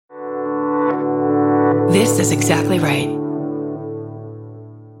This is exactly right.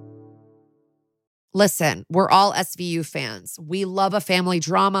 Listen, we're all SVU fans. We love a family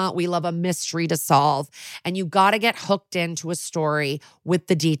drama. We love a mystery to solve. And you got to get hooked into a story with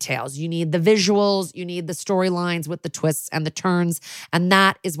the details. You need the visuals. You need the storylines with the twists and the turns. And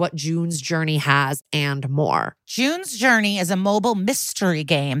that is what June's Journey has and more. June's Journey is a mobile mystery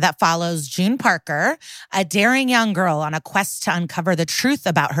game that follows June Parker, a daring young girl on a quest to uncover the truth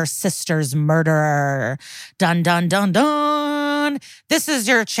about her sister's murderer. Dun, dun, dun, dun. This is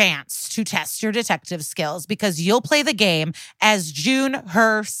your chance to test your detective skills because you'll play the game as June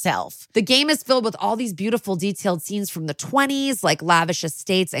herself. The game is filled with all these beautiful detailed scenes from the 20s, like lavish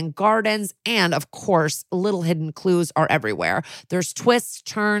estates and gardens. And of course, little hidden clues are everywhere. There's twists,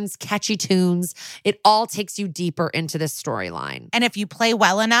 turns, catchy tunes. It all takes you deeper into this storyline. And if you play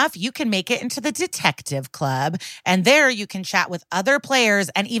well enough, you can make it into the detective club. And there you can chat with other players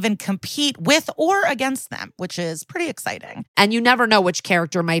and even compete with or against them, which is pretty exciting. And you never know which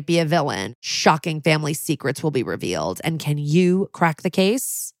character might be a villain. Shocking family secrets will be revealed. And can you crack the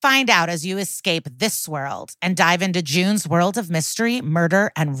case? Find out as you escape this world and dive into June's world of mystery,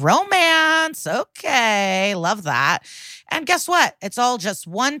 murder, and romance. Okay, love that. And guess what? It's all just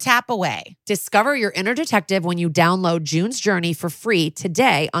one tap away. Discover your inner detective when you download June's Journey for free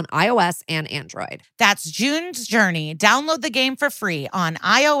today on iOS and Android. That's June's Journey. Download the game for free on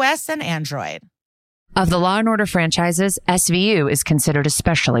iOS and Android. Of the Law & Order franchises, SVU is considered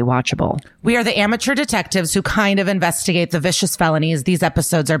especially watchable. We are the amateur detectives who kind of investigate the vicious felonies these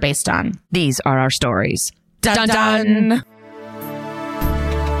episodes are based on. These are our stories. Dun, dun, dun.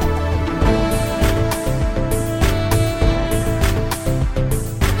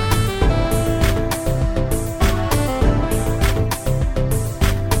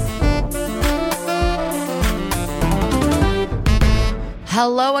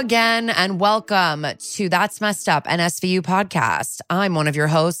 Hello again and welcome to That's Messed Up, an SVU podcast. I'm one of your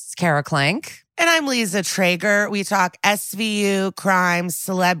hosts, Kara Clank. And I'm Lisa Traeger. We talk SVU, crimes,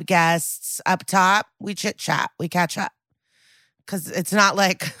 celeb guests. Up top, we chit-chat, we catch up. Because it's not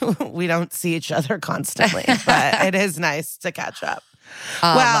like we don't see each other constantly, but it is nice to catch up.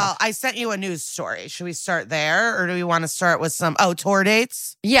 Well, I sent you a news story. Should we start there or do we want to start with some, tour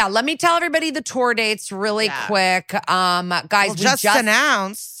dates? Yeah, let me tell everybody the tour dates really quick. Guys,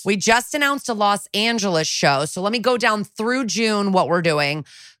 we just announced a Los Angeles show. So let me go down through June what we're doing.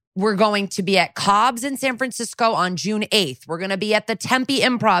 We're going to be at Cobb's in San Francisco on June 8th. We're going to be at the Tempe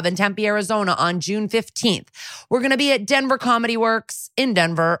Improv in Tempe, Arizona on June 15th. We're going to be at Denver Comedy Works in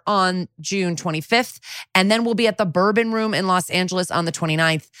Denver on June 25th. And then we'll be at the Bourbon Room in Los Angeles on the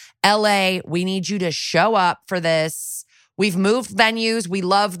 29th. LA, we need you to show up for this. We've moved venues. We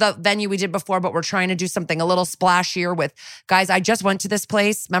love the venue we did before, but we're trying to do something a little splashier with, guys, I just went to this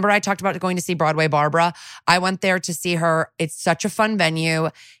place. Remember I talked about going to see Broadway Barbara? I went there to see her. It's such a fun venue.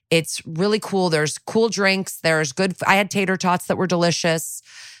 It's really cool. There's cool drinks. There's good. I had tater tots that were delicious.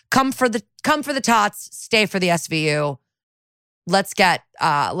 Come for the tots. Stay for the SVU. Let's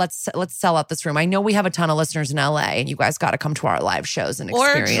sell out this room. I know we have a ton of listeners in LA, and you guys got to come to our live shows and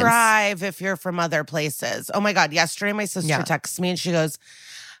experience. Or drive if you're from other places. Oh my God! Yesterday, my sister texts me and she goes,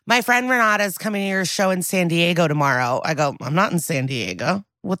 "My friend Renata's coming to your show in San Diego tomorrow." I go, "I'm not in San Diego.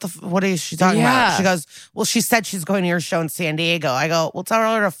 What is she talking about?" She goes, "Well, she said she's going to your show in San Diego." I go, "Well,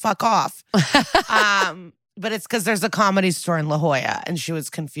 tell her to fuck off." But it's because there's a comedy store in La Jolla, and she was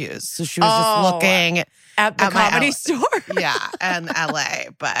confused. So she was just looking at the comedy store. Yeah, in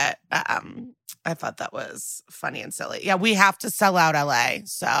LA. But I thought that was funny and silly. Yeah, we have to sell out LA.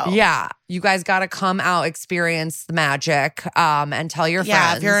 So yeah, you guys got to come out, experience the magic, and tell your friends.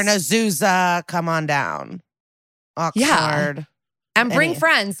 Yeah, if you're in Azusa, come on down. Oxnard. Yeah. And bring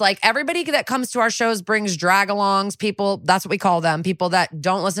friends. Like everybody that comes to our shows brings drag-alongs, people, that's what we call them, people that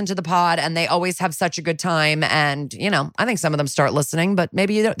don't listen to the pod and they always have such a good time. And, I think some of them start listening, but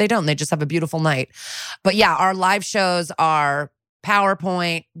maybe they don't. They just have a beautiful night. But yeah, our live shows are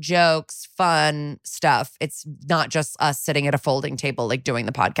PowerPoint, jokes, fun stuff. It's not just us sitting at a folding table like doing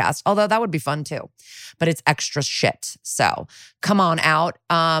the podcast, although that would be fun too. But it's extra shit. So come on out.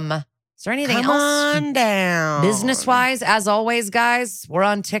 Is there anything else? Come on down. Business-wise, as always, guys, we're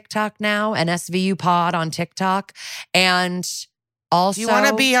on TikTok now, an SVU pod on TikTok. And also... Do you want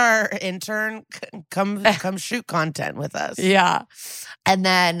to be our intern? Come shoot content with us. Yeah. And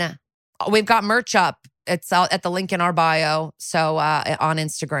then we've got merch up. It's out at the link in our bio. So on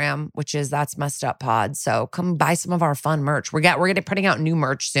Instagram, which is That's Messed Up Pod. So come buy some of our fun merch. We're going to be putting out new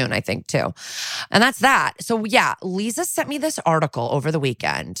merch soon, I think, too. And that's that. So yeah, Lisa sent me this article over the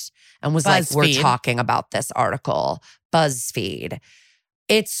weekend and was like, we're talking about this article. BuzzFeed.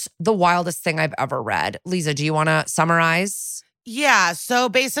 It's the wildest thing I've ever read. Lisa, do you want to summarize? Yeah, so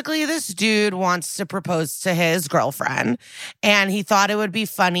basically this dude wants to propose to his girlfriend, and he thought it would be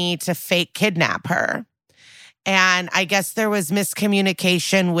funny to fake kidnap her. And I guess there was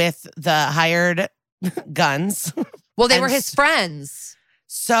miscommunication with the hired guns. Well, they were his friends.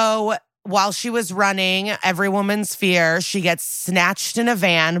 So while she was running Every Woman's Fear, she gets snatched in a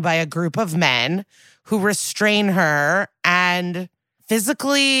van by a group of men who restrain her and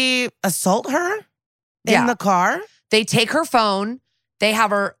physically assault her in the car. They take her phone. They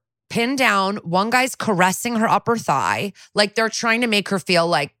have her pinned down. One guy's caressing her upper thigh. Like they're trying to make her feel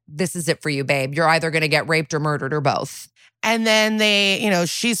like this is it for you, babe. You're either going to get raped or murdered or both. And then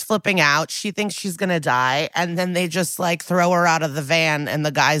she's flipping out. She thinks she's going to die. And then they just like throw her out of the van and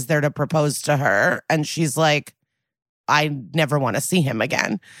the guy's there to propose to her. And she's like, I never want to see him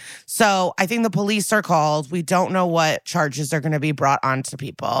again. So I think the police are called. We don't know what charges are going to be brought onto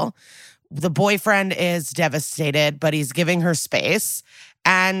people. The boyfriend is devastated, but he's giving her space.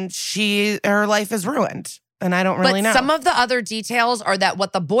 And her life is ruined. And I don't really know. Some of the other details are that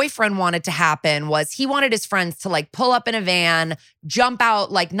what the boyfriend wanted to happen was he wanted his friends to like pull up in a van, jump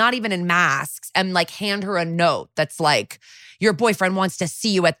out, like not even in masks, and like hand her a note that's like, your boyfriend wants to see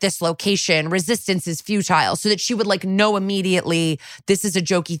you at this location. Resistance is futile. So that she would like know immediately this is a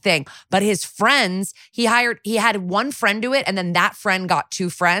jokey thing. But his friends, he had one friend do it, and then that friend got two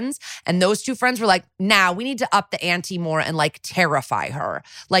friends. And those two friends were like, nah, we need to up the ante more and like terrify her.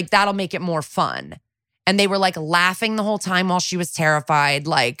 Like that'll make it more fun. And they were like laughing the whole time while she was terrified.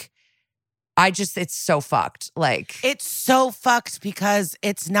 Like, it's so fucked. Like, it's so fucked because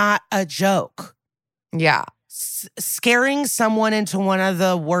it's not a joke. Yeah. Scaring someone into one of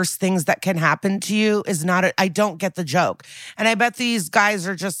the worst things that can happen to you is not, I don't get the joke. And I bet these guys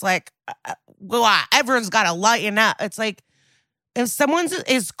are just like, everyone's got to lighten up. It's like, if someone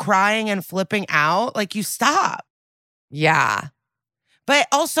is crying and flipping out, like you stop. Yeah. But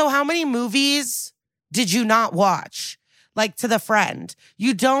also, how many movies did you not watch? Like to the friend,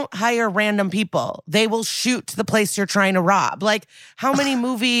 you don't hire random people. They will shoot to the place you're trying to rob. Like how many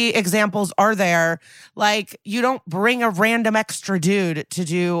movie examples are there? Like you don't bring a random extra dude to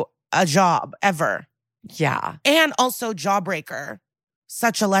do a job ever. Yeah. And also Jawbreaker,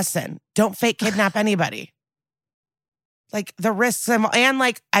 such a lesson. Don't fake kidnap anybody. Like the risks and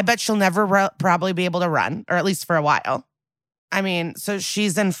like, I bet she'll never probably be able to run, or at least for a while. I mean, so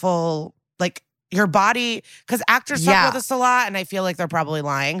she's in full, like, your body, because actors talk about this a lot, and I feel like they're probably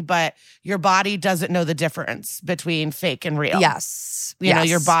lying, but your body doesn't know the difference between fake and real. Yes. You know,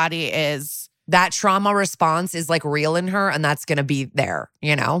 your body is... That trauma response is like real in her, and that's going to be there,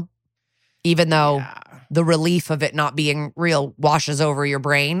 you know? Even though the relief of it not being real washes over your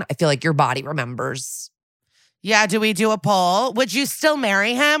brain, I feel like your body remembers. Yeah, do we do a poll? Would you still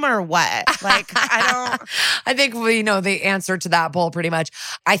marry him or what? Like, I think we know the answer to that poll pretty much.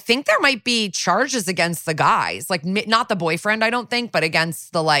 I think there might be charges against the guys. Like, not the boyfriend, I don't think, but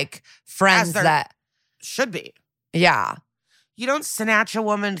against the, like, friends that... Should be. Yeah. You don't snatch a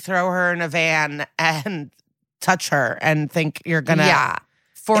woman, throw her in a van, and touch her and think you're gonna... Yeah.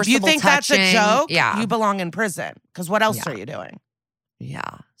 Forcible if you think touching, that's a joke, you belong in prison. Because what else are you doing?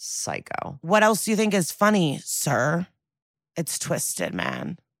 Yeah, psycho. What else do you think is funny, sir? It's twisted,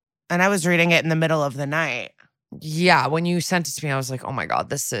 man. And I was reading it in the middle of the night. Yeah, when you sent it to me, I was like, oh my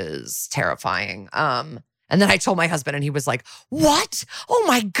God, this is terrifying. And then I told my husband and he was like, what? Oh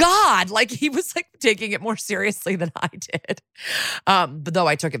my God. Like he was like taking it more seriously than I did. But though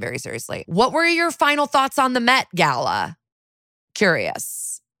I took it very seriously. What were your final thoughts on the Met Gala?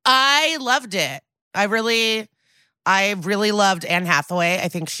 Curious. I loved it. I really loved Anne Hathaway. I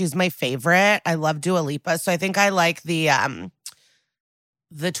think she's my favorite. I love Dua Lipa. So I think I like the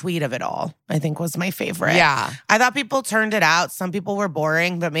tweet of it all, I think was my favorite. Yeah. I thought people turned it out. Some people were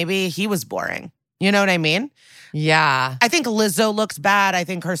boring, but maybe he was boring. You know what I mean? Yeah. I think Lizzo looked bad. I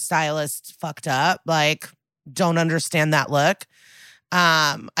think her stylist fucked up. Like, don't understand that look.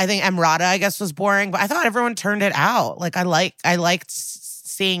 I think Emrata, I guess, was boring, but I thought everyone turned it out. Like, I liked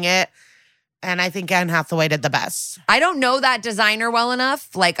seeing it. And I think Anne Hathaway did the best. I don't know that designer well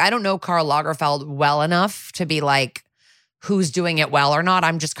enough. Like, I don't know Karl Lagerfeld well enough to be like, who's doing it well or not.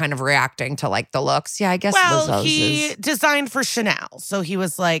 I'm just kind of reacting to like the looks. Yeah, I guess Lizzo's he designed for Chanel. So he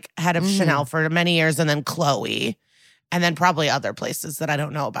was like head of Chanel for many years, and then Chloe, and then probably other places that I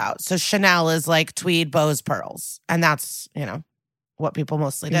don't know about. So Chanel is like tweed, bows, pearls. And that's, what people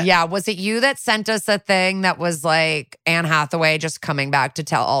mostly did. Yeah. Was it you that sent us a thing that was like Anne Hathaway just coming back to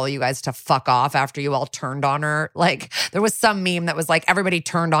tell all you guys to fuck off after you all turned on her? Like there was some meme that was like everybody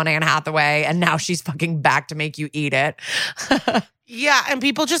turned on Anne Hathaway and now she's fucking back to make you eat it. Yeah, and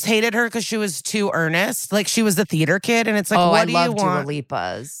people just hated her because she was too earnest. Like she was the theater kid, and it's like, what I do love you want? Dua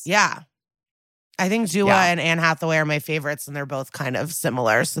Lipa's. Yeah. I think Dua and Anne Hathaway are my favorites, and they're both kind of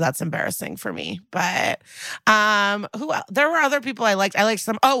similar, so that's embarrassing for me. But who else? There were other people I liked. I liked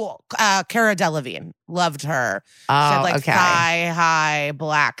some. Cara Delevingne. Loved her. She had like thigh-high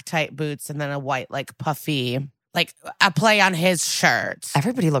black tight boots and then a white like puffy, like a play on his shirt.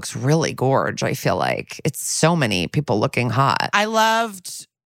 Everybody looks really gorge, I feel like. It's so many people looking hot. I loved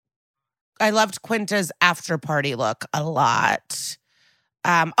Quinta's after party look a lot.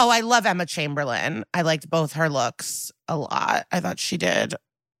 I love Emma Chamberlain. I liked both her looks a lot. I thought she did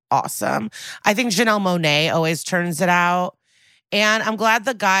awesome. I think Janelle Monáe always turns it out. And I'm glad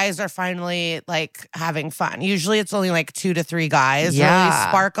the guys are finally like having fun. Usually it's only like 2 to 3 guys really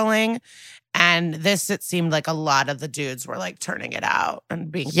sparkling. And this, it seemed like a lot of the dudes were like turning it out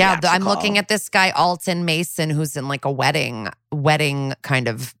and being theatrical. I'm looking at this guy, Alton Mason, who's in like a wedding kind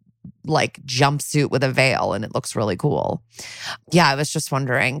of like jumpsuit with a veil, and it looks really cool. Yeah, I was just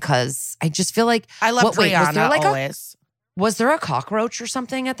wondering because I just feel like I love Rihanna always. Was there a cockroach or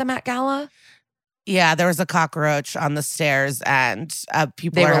something at the Met Gala? Yeah, there was a cockroach on the stairs, and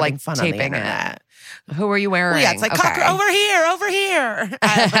people were like fun on the internet. Who are you wearing? Well, yeah, it's like over here.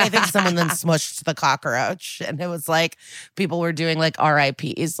 But I think someone then smushed the cockroach, and it was like people were doing like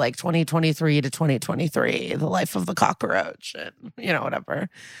RIPs, like 2023 to 2023, the life of the cockroach, and whatever.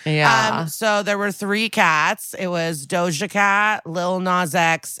 Yeah. So there were 3 cats. It was Doja Cat, Lil Nas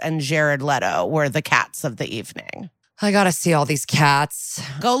X, and Jared Leto were the cats of the evening. I gotta see all these cats.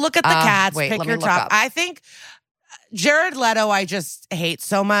 Go look at the cats. Pick your top. I think Jared Leto, I just hate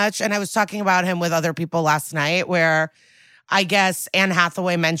so much. And I was talking about him with other people last night where I guess Anne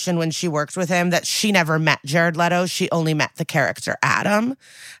Hathaway mentioned when she worked with him that she never met Jared Leto. She only met the character Adam.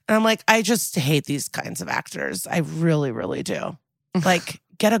 And I'm like, I just hate these kinds of actors. I really, really do. Like,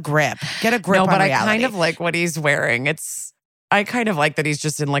 get a grip. Get a grip on reality. I kind of like what he's wearing. I kind of like that he's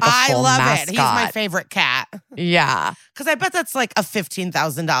just in like a full mascot. I love it. He's my favorite cat. Yeah. Because I bet that's like a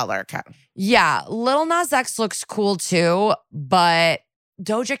 $15,000 cat. Yeah. Lil Nas X looks cool too, but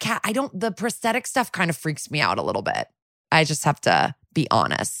Doja Cat, the prosthetic stuff kind of freaks me out a little bit. I just have to be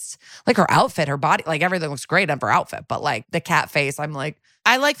honest. Like her outfit, her body, like everything looks great on her outfit, but like the cat face, I'm like.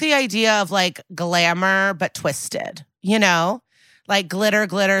 I like the idea of like glamour, but twisted, Like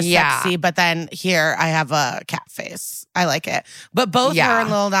glitter, sexy, but then here I have a cat face. I like it. But both her and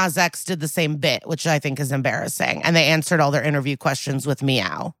Lil Nas X did the same bit, which I think is embarrassing. And they answered all their interview questions with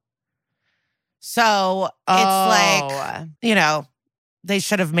meow. So it's like, they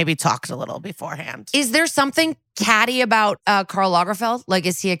should have maybe talked a little beforehand. Is there something catty about Karl Lagerfeld? Like,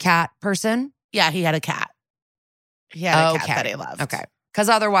 is he a cat person? Yeah, he had a cat. He had a cat that he loved. Okay. Because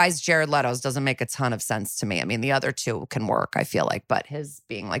otherwise, Jared Leto's doesn't make a ton of sense to me. I mean, the other two can work, I feel like, but his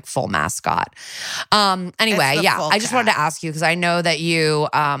being like full mascot. Anyway, I just wanted to ask you because I know that you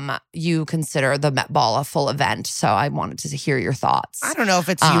consider the Met Ball a full event, so I wanted to hear your thoughts. I don't know if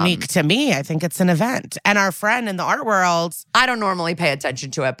it's unique to me. I think it's an event, and our friend in the art world. I don't normally pay attention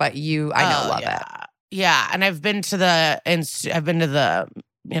to it, but love it. Yeah, and I've been to the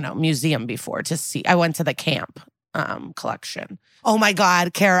museum before to see. I went to the camp collection. Oh my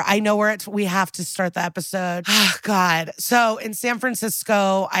God, Kara, I know we have to start the episode. Oh God. So in San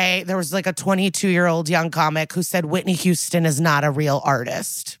Francisco, there was like a 22-year-old young comic who said Whitney Houston is not a real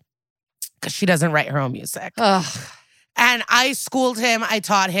artist because she doesn't write her own music. Ugh. And I schooled him. I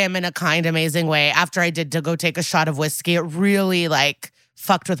taught him in a kind, amazing way. After I did to go take a shot of whiskey, it really like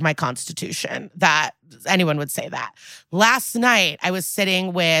fucked with my constitution that anyone would say that. Last night, I was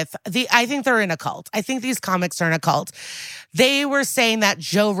sitting with I think they're in a cult. I think these comics are in a cult. They were saying that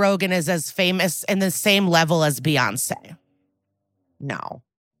Joe Rogan is as famous in the same level as Beyonce. No.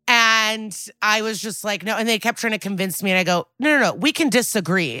 And I was just like, no. And they kept trying to convince me. And I go, no. We can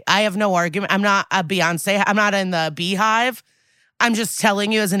disagree. I have no argument. I'm not a Beyonce. I'm not in the Beehive. I'm just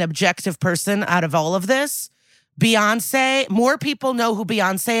telling you as an objective person out of all of this, Beyonce, more people know who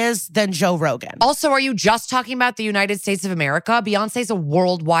Beyonce is than Joe Rogan. Also, are you just talking about the United States of America? Beyonce's a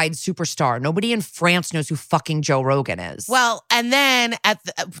worldwide superstar. Nobody in France knows who fucking Joe Rogan is. Well, and then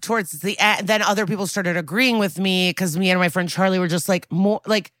towards the end, then other people started agreeing with me because me and my friend Charlie were just like, more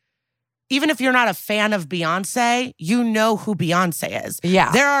like, even if you're not a fan of Beyonce, you know who Beyonce is.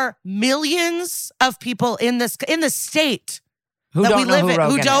 Yeah. There are millions of people in the state who don't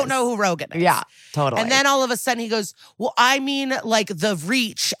know who Rogan is. Yeah, totally. And then all of a sudden he goes, well, I mean like the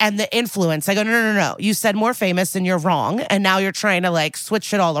reach and the influence. I go, no. You said more famous and you're wrong. And now you're trying to like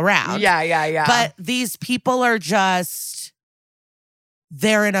switch it all around. Yeah. But these people are just,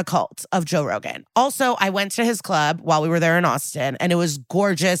 they're in a cult of Joe Rogan. Also, I went to his club while we were there in Austin and it was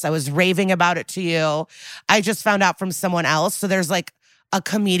gorgeous. I was raving about it to you. I just found out from someone else. So there's like a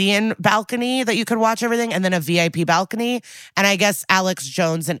comedian balcony that you could watch everything and then a VIP balcony. And I guess Alex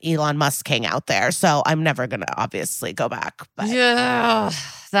Jones and Elon Musk hang out there. So I'm never going to obviously go back. But. Yeah,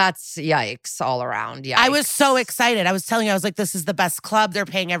 that's yikes all around. Yikes. I was so excited. I was telling you, I was like, this is the best club. They're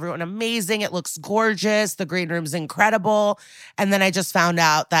paying everyone amazing. It looks gorgeous. The green room's incredible. And then I just found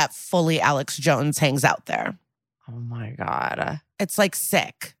out that fully Alex Jones hangs out there. Oh my God. It's like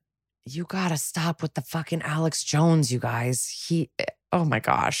sick. You gotta stop with the fucking Alex Jones, you guys. Oh my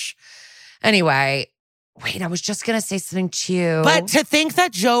gosh. Anyway, wait, I was just gonna say something to you. But to think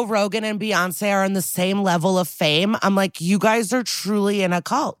that Joe Rogan and Beyonce are on the same level of fame, I'm like, you guys are truly in a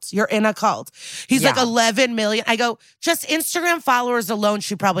cult. You're in a cult. He's like 11 million. I go, just Instagram followers alone,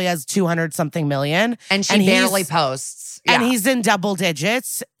 she probably has 200 something million. And she barely posts. Yeah. And he's in double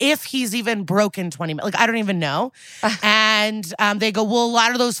digits, if he's even broken 20 million. Like, I don't even know. And they go, well, a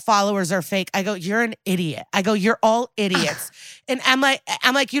lot of those followers are fake. I go, you're an idiot. I go, you're all idiots. And I'm like,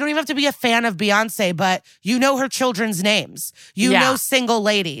 you don't even have to be a fan of Beyonce, but you know her children's names. You know single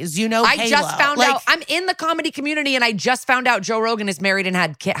ladies. You know Halo. I just found out, I'm in the comedy community and I just found out Joe Rogan is married and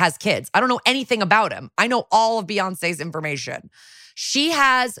has kids. I don't know anything about him. I know all of Beyonce's information. She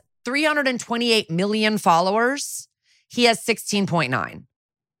has 328 million followers. He has 16.9.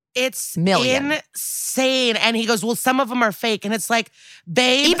 It's million. Insane. And he goes, well, some of them are fake. And it's like,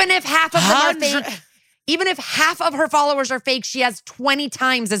 babe. Even if half of them are fake, even if half of her followers are fake, she has 20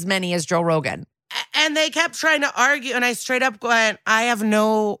 times as many as Joe Rogan. And they kept trying to argue. And I straight up went, I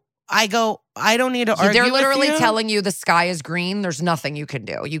don't need to argue. They're literally telling you the sky is green. There's nothing you can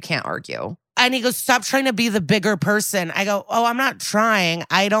do. You can't argue. And he goes, stop trying to be the bigger person. I go, oh, I'm not trying.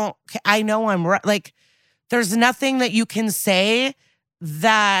 I know I'm right. Like, there's nothing that you can say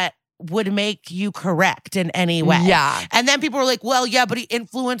that would make you correct in any way. Yeah. And then people were like, well, yeah, but he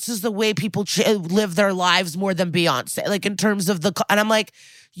influences the way people live their lives more than Beyonce. Like in terms of and I'm like,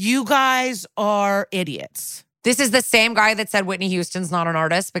 you guys are idiots. This is the same guy that said Whitney Houston's not an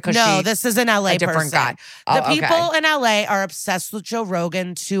artist because this is an LA different person. Guy. The people in LA are obsessed with Joe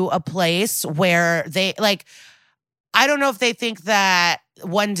Rogan to a place where they like, I don't know if they think that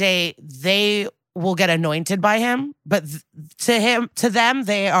one day they will get anointed by him, but to them,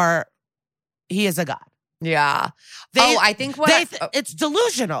 he is a god. Yeah. I think it's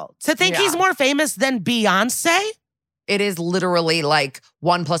delusional to think he's more famous than Beyonce. It is literally like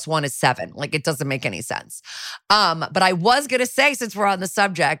 1 + 1 is 7. Like it doesn't make any sense. But I was going to say, since we're on the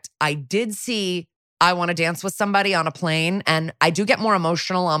subject, I did see I Want to Dance with Somebody on a plane. And I do get more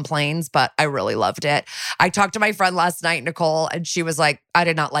emotional on planes, but I really loved it. I talked to my friend last night, Nicole, and she was like, I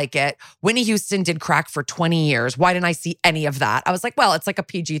did not like it. Whitney Houston did crack for 20 years. Why didn't I see any of that? I was like, well, it's like a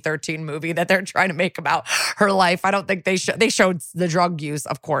PG-13 movie that they're trying to make about her life. I don't think they showed the drug use,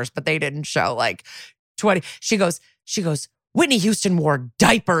 of course, but they didn't show like 20. She goes, Whitney Houston wore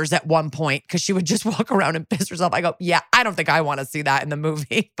diapers at one point because she would just walk around and piss herself. I go, yeah, I don't think I want to see that in the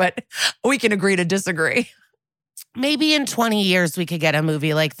movie, but we can agree to disagree. Maybe in 20 years we could get a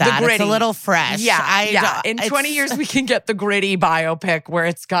movie like that. It's a little fresh. Yeah. In 20 years we can get the gritty biopic where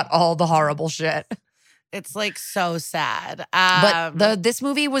it's got all the horrible shit. It's like so sad. But this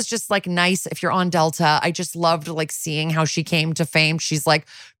movie was just like nice. If you're on Delta, I just loved like seeing how she came to fame. She's like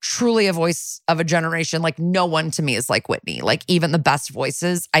truly a voice of a generation. Like no one to me is like Whitney. Like even the best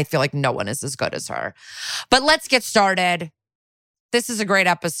voices, I feel like no one is as good as her. But let's get started. This is a great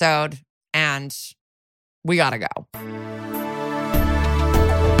episode and we gotta go.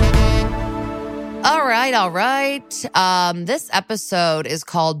 All right. This episode is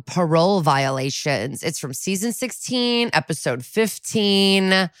called Parole Violations. It's from season 16, episode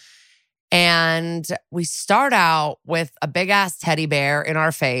 15. And we start out with a big-ass teddy bear in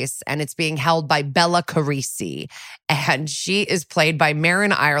our face, and it's being held by Bella Carisi. And she is played by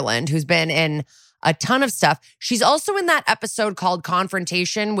Marin Ireland, who's been in a ton of stuff. She's also in that episode called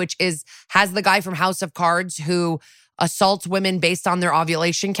Confrontation, which has the guy from House of Cards who assaults women based on their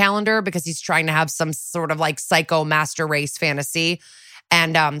ovulation calendar because he's trying to have some sort of like psycho master race fantasy.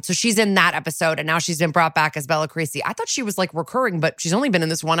 And so she's in that episode, and now she's been brought back as Bella Carisi. I thought she was like recurring, but she's only been in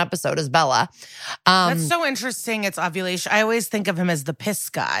this one episode as Bella. That's so interesting. It's ovulation. I always think of him as the piss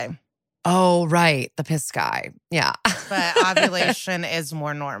guy. Oh, right. The piss guy. Yeah. but ovulation is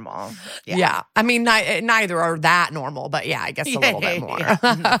more normal. Yeah. I mean, neither are that normal, but yeah, I guess a little bit more.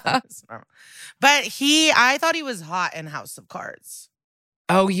 But I thought he was hot in House of Cards.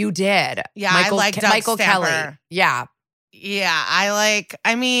 Oh, you did? Yeah, I like Doug Michael Stamper. Kelly. Yeah. Yeah,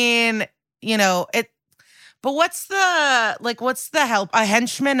 I mean, but what's the help? A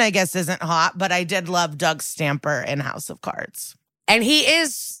henchman, I guess, isn't hot, but I did love Doug Stamper in House of Cards. And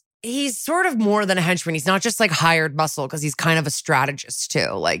he's sort of more than a henchman. He's not just like hired muscle because he's kind of a strategist too.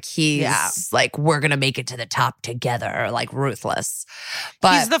 Like he's like, we're going to make it to the top together, like ruthless.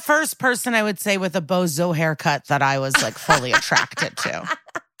 But he's the first person I would say with a bozo haircut that I was like fully attracted to.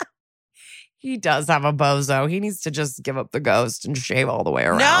 He does have a bozo. He needs to just give up the ghost and shave all the way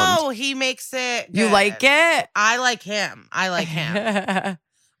around. No, he makes it good. You like it? I like him.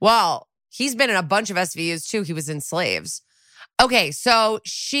 Well, he's been in a bunch of SVUs too. He was in Slaves. Okay, so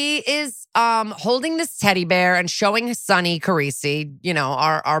she is holding this teddy bear and showing Sonny Carisi,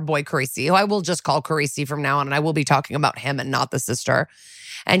 our boy Carisi, who I will just call Carisi from now on, and I will be talking about him and not the sister.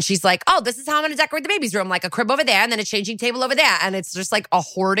 And she's like, oh, this is how I'm going to decorate the baby's room. Like a crib over there and then a changing table over there. And it's just like a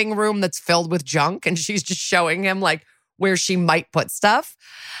hoarding room that's filled with junk. And she's just showing him like where she might put stuff.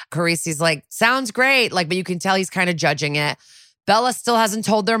 Carisi's like, sounds great. Like, but you can tell he's kind of judging it. Bella still hasn't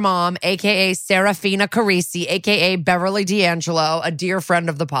told their mom, a.k.a. Serafina Carisi, a.k.a. Beverly D'Angelo, a dear friend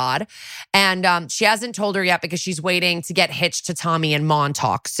of the pod. And she hasn't told her yet because she's waiting to get hitched to Tommy and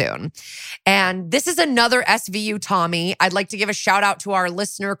Montauk soon. And this is another SVU Tommy. I'd like to give a shout out to our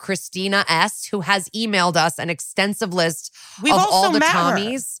listener, Christina S., who has emailed us an extensive list of all the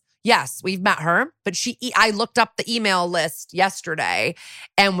Tommies. Her. Yes, we've met her. But I looked up the email list yesterday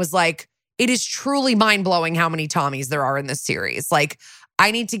and was like, it is truly mind-blowing how many Tommies there are in this series. Like,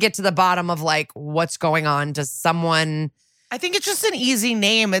 I need to get to the bottom of, like, what's going on. Does someone... I think it's just an easy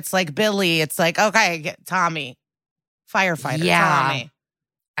name. It's like Billy. It's like, okay, get Tommy. Firefighter, Tommy.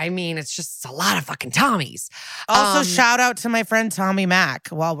 I mean, it's just a lot of fucking Tommies. Also, shout out to my friend Tommy Mack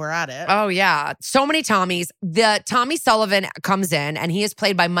while we're at it. Oh, yeah. So many Tommies. The Tommy Sullivan comes in, and he is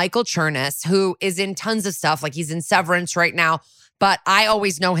played by Michael Chernus, who is in tons of stuff. Like, he's in Severance right now. But I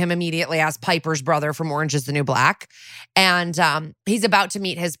always know him immediately as Piper's brother from Orange is the New Black. And he's about to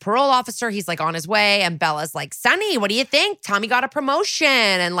meet his parole officer. He's like on his way. And Bella's like, Sonny, what do you think? Tommy got a promotion.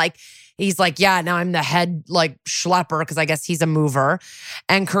 And like, he's like, yeah, now I'm the head like schlepper because I guess he's a mover.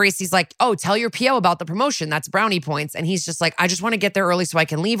 And Carisi's like, oh, tell your PO about the promotion. That's brownie points. And he's just like, I just want to get there early so I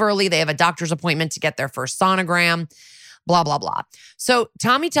can leave early. They have a doctor's appointment to get their first sonogram. Blah, blah, blah. So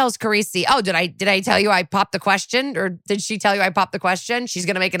Tommy tells Carisi, oh, did I tell you I popped the question? Or did she tell you I popped the question? She's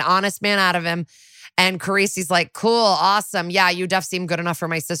going to make an honest man out of him. And Carisi's like, cool, awesome. Yeah, you def seem good enough for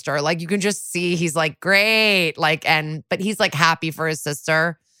my sister. Like, you can just see he's like, great. Like, but he's like happy for his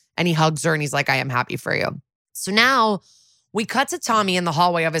sister. And he hugs her and he's like, I am happy for you. So now we cut to Tommy in the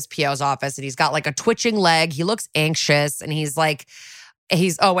hallway of his PO's office and he's got like a twitching leg. He looks anxious and he's like,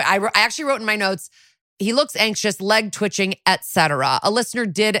 I actually wrote in my notes, he looks anxious, leg twitching, etc. A listener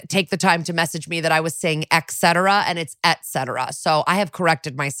did take the time to message me that I was saying etc. and it's etc. So I have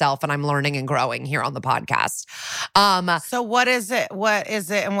corrected myself and I'm learning and growing here on the podcast. So what is it? What is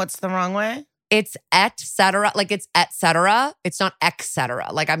it and what's the wrong way? It's etc. Like it's etc. It's not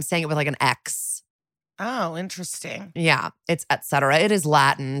etc. Like I'm saying it with like an X. Oh, interesting. Yeah, it's etc. It is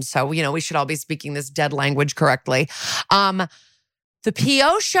Latin. So, we should all be speaking this dead language correctly. The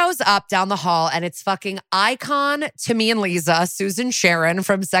PO shows up down the hall and it's fucking icon Timmy and Lisa, Susan Sharon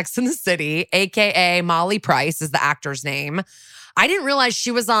from Sex and the City, aka Molly Price is the actor's name. I didn't realize she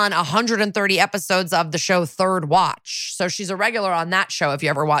was on 130 episodes of the show Third Watch. So she's a regular on that show if you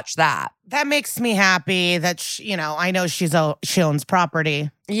ever watch that. That makes me happy that, I know she owns property.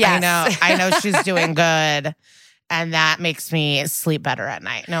 Yes. I know she's doing good. And that makes me sleep better at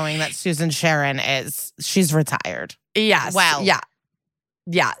night, knowing that Susan Sharon she's retired. Yes. Well, yeah.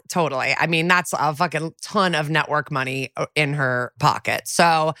 Yeah, totally. I mean, that's a fucking ton of network money in her pocket.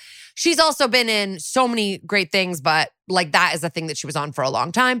 So she's also been in so many great things, but like that is a thing that she was on for a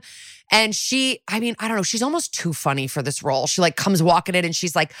long time. And I don't know, she's almost too funny for this role. She like comes walking in and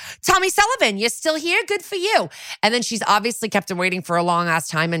she's like, Tommy Sullivan, you're still here? Good for you. And then she's obviously kept him waiting for a long ass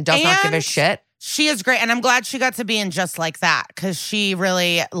time and does not give a shit. She is great. And I'm glad she got to be in Just Like That because she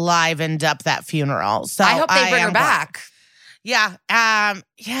really livened up that funeral. So I hope they bring her back. Yeah. I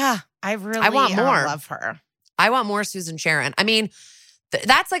want more. I love her. I want more Susan Sharon. I mean,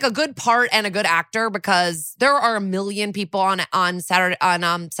 that's like a good part and a good actor because there are a million people on Saturday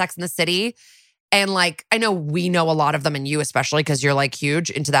on Sex and the City. And like, I know we know a lot of them and you especially because you're like huge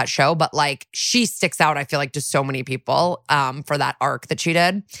into that show, but like she sticks out, I feel like, to so many people for that arc that she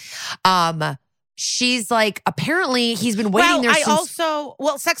did. she's like, apparently he's been waiting there since.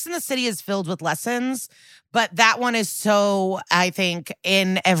 Sex in the City is filled with lessons, but that one is so, I think,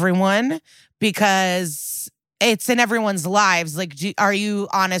 in everyone because it's in everyone's lives. Like, are you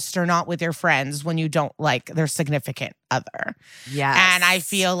honest or not with your friends when you don't like their significant other? Yes. And I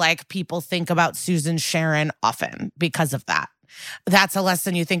feel like people think about Susan Sharon often because of that. That's a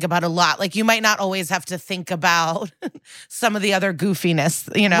lesson you think about a lot. Like, you might not always have to think about some of the other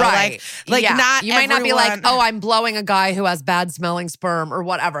goofiness, you know? Right. Like not you might not be like, oh, I'm blowing a guy who has bad smelling sperm or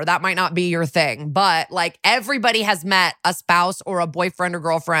whatever. That might not be your thing. But like, everybody has met a spouse or a boyfriend or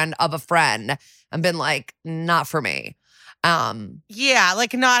girlfriend of a friend and been like, not for me.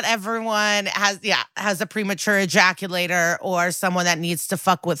 Like not everyone has a premature ejaculator or someone that needs to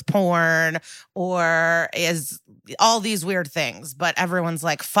fuck with porn or is all these weird things. But everyone's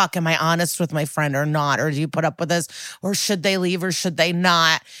like, fuck, am I honest with my friend or not? Or do you put up with this? Or should they leave or should they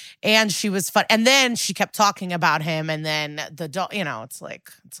not? And she was fun. And then she kept talking about him. And then it's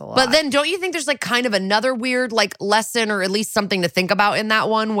like, it's a lot. But then don't you think there's like kind of another weird like lesson or at least something to think about in that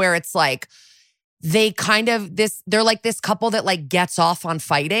one where it's like, they're like this couple that like gets off on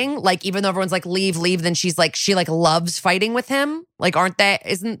fighting. Like, even though everyone's like, leave, then she like loves fighting with him. Like,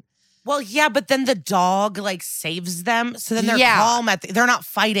 Well, yeah, but then the dog like saves them. So then they're calm they're not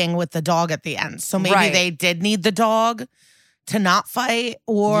fighting with the dog at the end. So maybe they did need the dog to not fight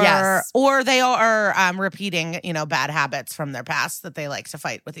or they are repeating, bad habits from their past that they like to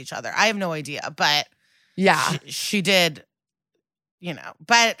fight with each other. I have no idea, but she did.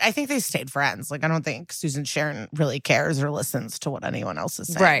 But I think they stayed friends. Like, I don't think Susan Sharon really cares or listens to what anyone else is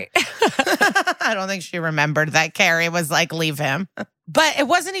saying. Right. I don't think she remembered that Carrie was like, leave him. But it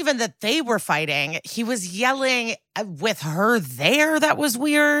wasn't even that they were fighting. He was yelling with her there. That was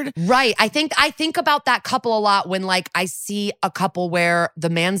weird. Right. I think about that couple a lot when like I see a couple where the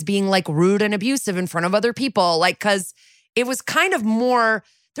man's being like rude and abusive in front of other people. Like, because it was kind of more...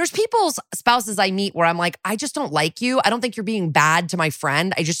 There's people's spouses I meet where I'm like, I just don't like you. I don't think you're being bad to my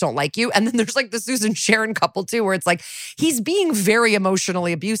friend. I just don't like you. And then there's like the Susan Sharon couple too, where it's like, he's being very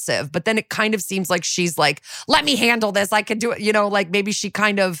emotionally abusive. But then it kind of seems like she's like, let me handle this. I can do it. Like maybe she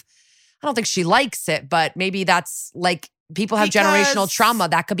kind of, I don't think she likes it, but maybe that's like, people have generational trauma.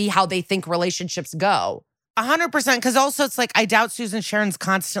 That could be how they think relationships go. 100%. Because also it's like, I doubt Susan Sharon's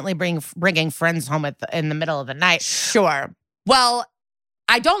constantly bringing friends home in the middle of the night. Sure. Well,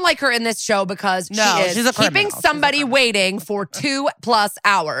 I don't like her in this show because she's keeping somebody waiting for 2+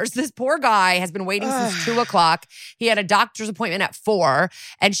 hours. This poor guy has been waiting since 2 o'clock. He had a doctor's appointment at 4.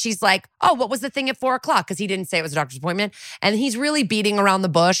 And she's like, oh, what was the thing at 4 o'clock? Because he didn't say it was a doctor's appointment. And he's really beating around the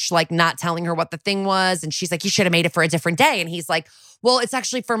bush, like not telling her what the thing was. And she's like, you should have made it for a different day. And he's like, well, it's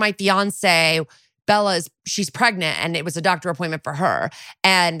actually for my fiance. She's pregnant and it was a doctor appointment for her.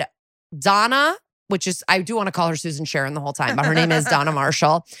 And Donna, which is, I do want to call her Susan Sharon the whole time, but her name is Donna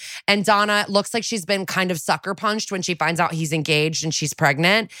Marshall. And Donna looks like she's been kind of sucker punched when she finds out he's engaged and she's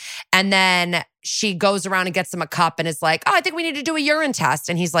pregnant. And then she goes around and gets him a cup and is like, oh, I think we need to do a urine test.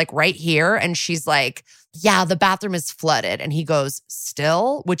 And he's like, right here. And she's like, yeah, the bathroom is flooded. And he goes,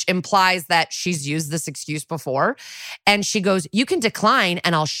 still, which implies that she's used this excuse before. And she goes, you can decline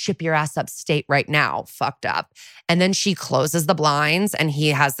and I'll ship your ass upstate right now. Fucked up. And then she closes the blinds and he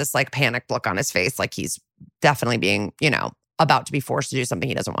has this like panicked look on his face. Like he's definitely being, about to be forced to do something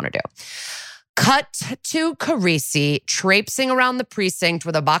he doesn't want to do. Cut to Carisi traipsing around the precinct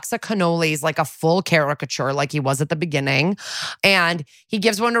with a box of cannolis, like a full caricature, like he was at the beginning. And he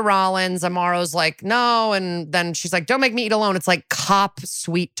gives one to Rollins. Amaro's like, no. And then she's like, don't make me eat alone. It's like cop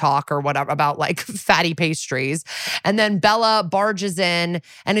sweet talk or whatever about like fatty pastries. And then Bella barges in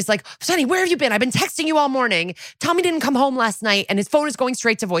and is like, Sonny, where have you been? I've been texting you all morning. Tommy didn't come home last night and his phone is going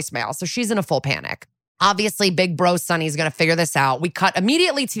straight to voicemail. So she's in a full panic. Obviously, big bro Sonny's going to figure this out. We cut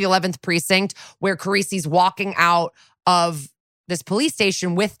immediately to the 11th precinct where Carisi's walking out of this police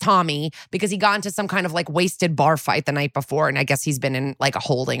station with Tommy because he got into some kind of like wasted bar fight the night before. And I guess he's been in like a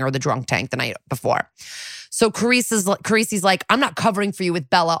holding or the drunk tank the night before. So Carisi's like, I'm not covering for you with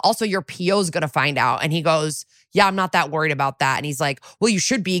Bella. Also, your PO's going to find out. And he goes, yeah, I'm not that worried about that. And he's like, well, you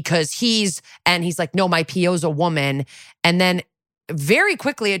should be because he's like, no, my PO's a woman. And then very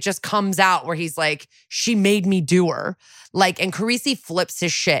quickly, it just comes out where he's like, she made me do her. Like, and Carisi flips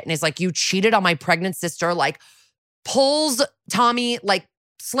his shit and is like, you cheated on my pregnant sister, like pulls Tommy, like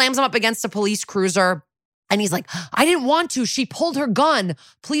slams him up against a police cruiser. And he's like, I didn't want to. She pulled her gun.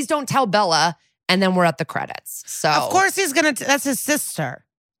 Please don't tell Bella. And then we're at the credits. So of course he's going to, that's his sister.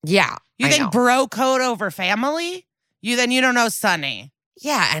 Yeah. You think bro code over family? You don't know Sonny.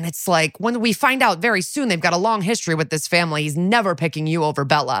 Yeah, and it's like when we find out very soon they've got a long history with this family, he's never picking you over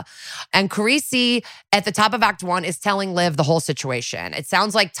Bella. And Carisi at the top of Act 1 is telling Liv the whole situation. It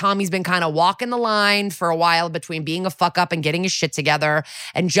sounds like Tommy's been kind of walking the line for a while between being a fuck up and getting his shit together.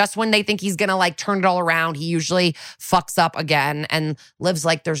 And just when they think he's gonna like turn it all around, he usually fucks up again. And Liv's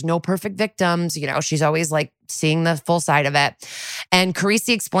like, there's no perfect victims. You know, she's always like seeing the full side of it. And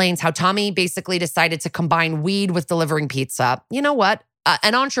Carisi explains how Tommy basically decided to combine weed with delivering pizza. You know what?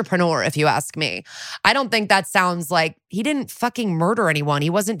 An entrepreneur, if you ask me. I don't think that sounds like he didn't fucking murder anyone. He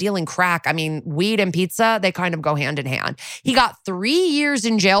wasn't dealing crack. I mean, weed and pizza, they kind of go hand in hand. He got 3 years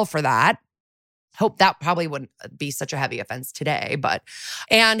in jail for that. Hope that probably wouldn't be such a heavy offense today,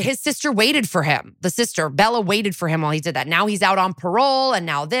 and his sister waited for him. The sister, Bella, waited for him while he did that. Now he's out on parole, and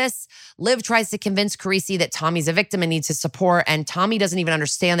now this. Liv tries to convince Carisi that Tommy's a victim and needs his support, and Tommy doesn't even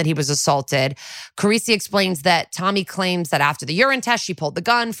understand that he was assaulted. Carisi explains that Tommy claims that after the urine test, she pulled the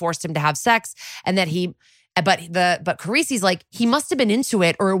gun, forced him to have sex, and that but Carisi's like, he must have been into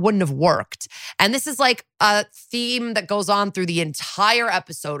it or it wouldn't have worked. And this is like a theme that goes on through the entire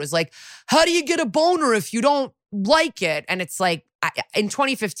episode is like, how do you get a boner if you don't like it? And it's like, in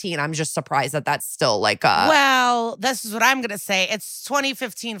 2015, I'm just surprised that that's still like a... Well, this is what I'm going to say. It's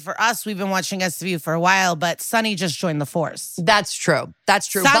 2015 for us. We've been watching SVU for a while, but Sonny just joined the force. That's true. That's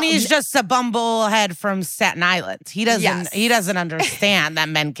true. Sonny's just a bumblehead from Staten Island. He doesn't understand that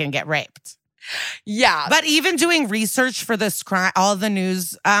men can get raped. Yeah. But even doing research for this crime, all the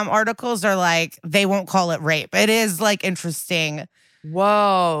news articles are like, they won't call it rape. It is like interesting.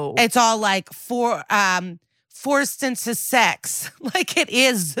 Whoa. It's all like forced into sex. Like it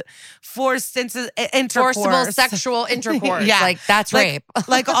is forced into intercourse. Forcible sexual intercourse. Yeah. Like that's rape.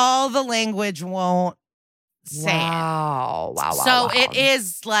 Like all the language won't say Wow. Wow. So it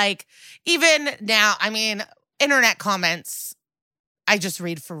is like, even now, I mean, internet comments, I just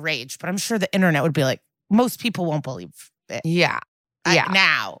read for rage, but I'm sure the internet would be like, most people won't believe it. Yeah.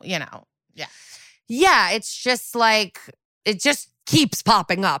 Now, you know. Yeah. Yeah. It's just like, it just keeps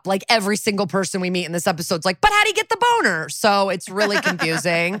popping up. Like every single person we meet in this episode's like, but how'd he get the boner? So it's really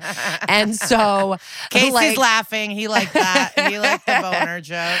confusing. And so Casey's laughing. He liked that. He liked the boner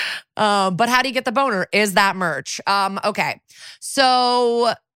joke. But how do you get the boner? Is that merch? Okay.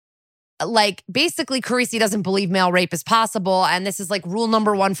 So like basically Carisi doesn't believe male rape is possible. And this is like rule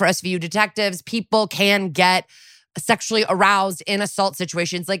number 1 for SVU detectives. People can get sexually aroused in assault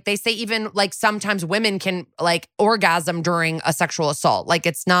situations. Like they say even like sometimes women can like orgasm during a sexual assault. Like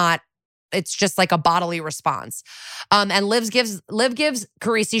it's just like a bodily response. And Liv gives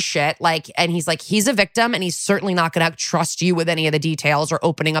Carisi shit. Like, and he's like, he's a victim and he's certainly not going to trust you with any of the details or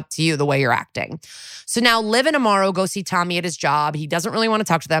opening up to you the way you're acting. So now Liv and Amaro go see Tommy at his job. He doesn't really want to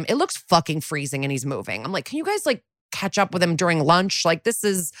talk to them. It looks fucking freezing and he's moving. I'm like, can you guys like catch up with him during lunch? Like they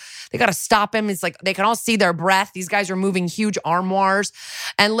got to stop him. It's like, they can all see their breath. These guys are moving huge armoires.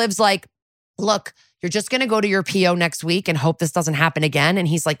 And Liv's like, look, you're just going to go to your PO next week and hope this doesn't happen again. And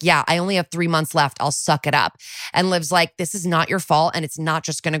he's like, yeah, I only have 3 months left. I'll suck it up. And Liv's like, this is not your fault and it's not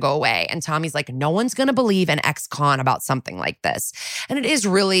just going to go away. And Tommy's like, no one's going to believe an ex-con about something like this. And it is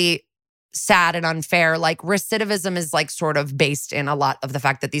really sad and unfair. Like recidivism is like sort of based in a lot of the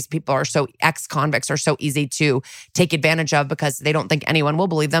fact that these people are so ex-convicts are so easy to take advantage of because they don't think anyone will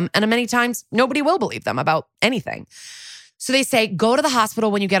believe them. And many times nobody will believe them about anything. So they say, go to the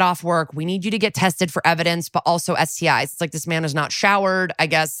hospital when you get off work. We need you to get tested for evidence, but also STIs. It's like this man is not showered. I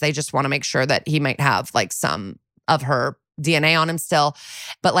guess they just want to make sure that he might have like some of her DNA on him still.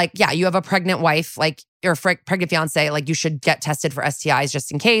 But like, yeah, you have a pregnant wife, like your pregnant fiance, like you should get tested for STIs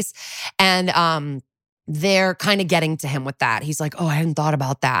just in case. And they're kind of getting to him with that. He's like, oh, I hadn't thought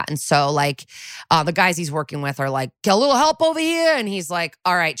about that. And so like the guys he's working with are like, get a little help over here. And he's like,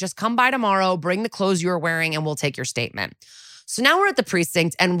 all right, just come by tomorrow, bring the clothes you're wearing and we'll take your statement. So now we're at the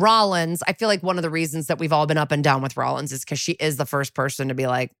precinct and Rollins, I feel like one of the reasons that we've all been up and down with Rollins is because she is the first person to be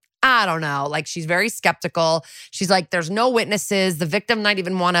like, I don't know. Like she's very skeptical. She's like, there's no witnesses. The victim might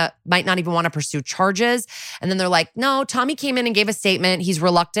not even want to pursue charges. And then they're like, no, Tommy came in and gave a statement. He's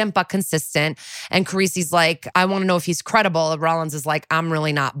reluctant but consistent. And Carisi's like, I want to know if he's credible. And Rollins is like, I'm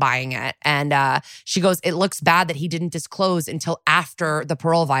really not buying it. And she goes, it looks bad that he didn't disclose until after the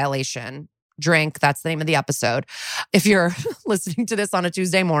parole violation. Drink. That's the name of the episode. If you're listening to this on a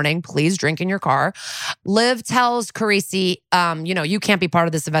Tuesday morning, please drink in your car. Liv tells Carisi, you can't be part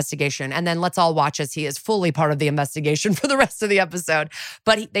of this investigation. And then let's all watch as he is fully part of the investigation for the rest of the episode.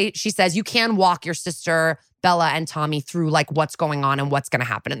 But she says, you can walk your sister Bella and Tommy through like what's going on and what's going to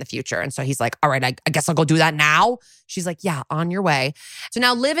happen in the future. And so he's like, all right, I guess I'll go do that now. She's like, yeah, on your way. So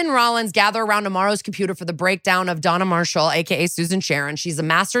now Liv and Rollins gather around Amaro's computer for the breakdown of Donna Marshall, aka Susan Sharon. She's a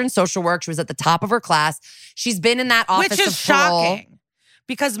master in social work. She was at the top of her class. She's been in that office Which is of parole. Shocking.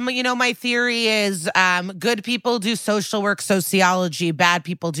 Because, you know, my theory is good people do social work, sociology, bad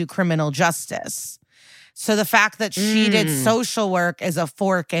people do criminal justice. So the fact that she did social work is a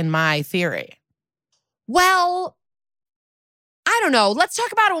fork in my theory. Well, I don't know. Let's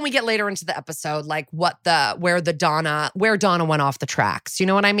talk about it when we get later into the episode, like where Donna went off the tracks. You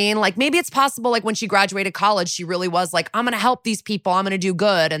know what I mean? Like maybe it's possible like when she graduated college, she really was like, I'm going to help these people. I'm going to do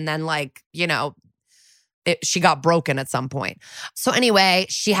good. And then like, you know, she got broken at some point. So anyway,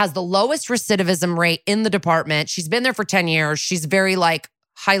 she has the lowest recidivism rate in the department. She's been there for 10 years. She's very like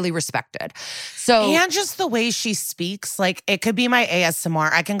highly respected. So and just the way she speaks, like it could be my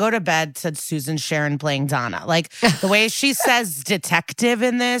ASMR. I can go to bed to Susan Sharon playing Donna. Like the way she says detective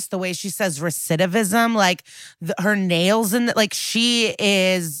in this, the way she says recidivism, like her nails in like she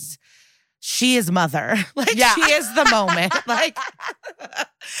is mother. Like she is the moment.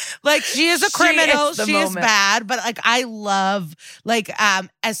 Like she is a criminal. She is bad. But like I love like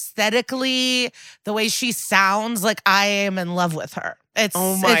aesthetically the way she sounds. Like I am in love with her. It's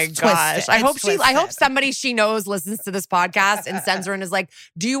oh my gosh. I hope somebody she knows listens to this podcast and sends her and is like,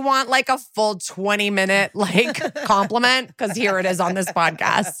 do you want like a full 20-minute like compliment? Because here it is on this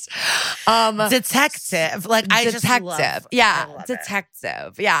podcast. Detective. Like I just love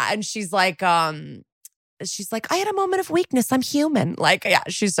detective. Yeah. And she's like, I had a moment of weakness. I'm human. Like, yeah,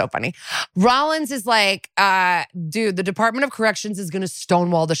 she's so funny. Rollins is like, dude, the Department of Corrections is going to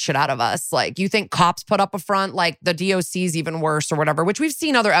stonewall the shit out of us. Like, you think cops put up a front? Like, the DOC is even worse or whatever, which we've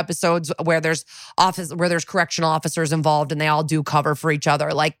seen other episodes where there's correctional officers involved and they all do cover for each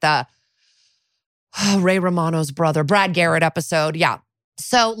other. Like the Ray Romano's brother, Brad Garrett episode. Yeah.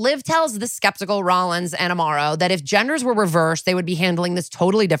 So Liv tells the skeptical Rollins and Amaro that if genders were reversed, they would be handling this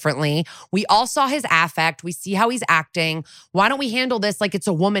totally differently. We all saw his affect. We see how he's acting. Why don't we handle this like it's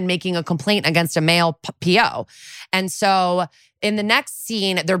a woman making a complaint against a male PO? And so in the next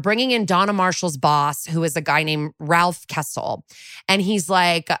scene, they're bringing in Donna Marshall's boss, who is a guy named Ralph Kessel. And he's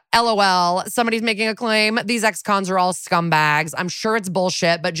like, LOL, somebody's making a claim. These ex-cons are all scumbags. I'm sure it's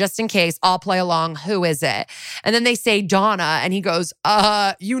bullshit, but just in case, I'll play along. Who is it? And then they say Donna, and he goes,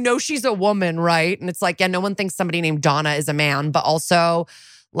 you know she's a woman, right? And it's like, yeah, no one thinks somebody named Donna is a man, but also,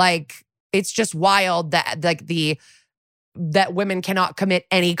 like, it's just wild that, like, that women cannot commit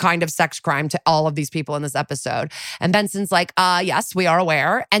any kind of sex crime to all of these people in this episode. And Benson's like, yes, we are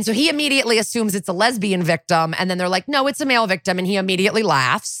aware. And so he immediately assumes it's a lesbian victim. And then they're like, no, it's a male victim. And he immediately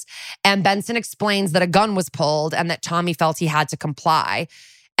laughs. And Benson explains that a gun was pulled and that Tommy felt he had to comply.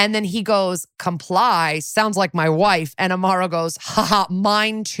 And then he goes, comply? Sounds like my wife. And Amaro goes, haha,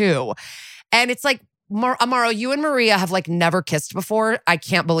 mine too. And it's like, Amaro, you and Maria have like never kissed before. I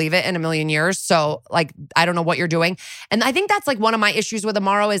can't believe it in a million years. So like, I don't know what you're doing. And I think that's like one of my issues with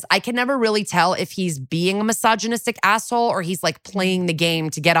Amaro is I can never really tell if he's being a misogynistic asshole or he's like playing the game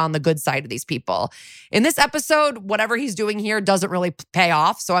to get on the good side of these people. In this episode, whatever he's doing here doesn't really pay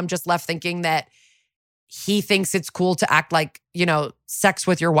off. So I'm just left thinking that he thinks it's cool to act like, you know, sex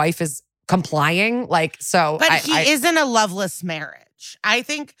with your wife is complying. Like, so. But he isn't a loveless marriage. I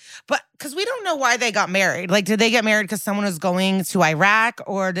think, but because we don't know why they got married. Like, did they get married because someone was going to Iraq,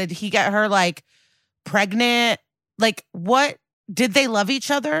 or did he get her like pregnant? Like, what did they love each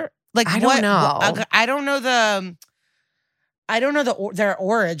other? Like, I don't know. I don't know their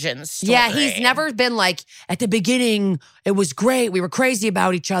origin story. Yeah, he's never been like, at the beginning, it was great. We were crazy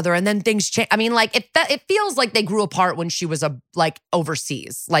about each other. And then things changed. I mean, like, it feels like they grew apart when she was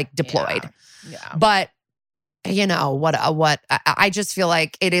overseas, like deployed. Yeah. But, you know, I just feel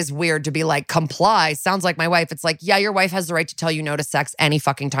like it is weird to be like, comply. Sounds like my wife. It's like, yeah, your wife has the right to tell you no to sex any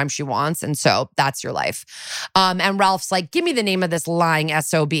fucking time she wants. And so that's your life. And Ralph's like, give me the name of this lying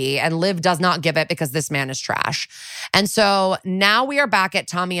SOB. And Liv does not give it because this man is trash. And so now we are back at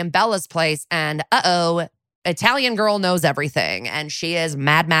Tommy and Bella's place. And Italian girl knows everything. And she is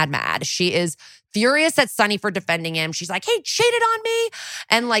mad, mad, mad. She is furious at Sonny for defending him. She's like, hey, cheated on me.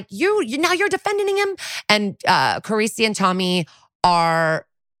 And like, you now you're defending him. And Carisi and Tommy are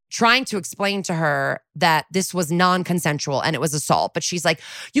trying to explain to her that this was non-consensual and it was assault. But she's like,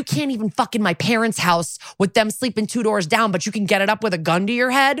 you can't even fuck in my parents' house with them sleeping 2 doors down, but you can get it up with a gun to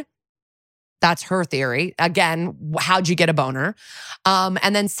your head. That's her theory. Again, how'd you get a boner?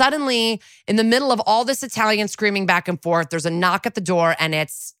 And then suddenly, in the middle of all this Italian screaming back and forth, there's a knock at the door and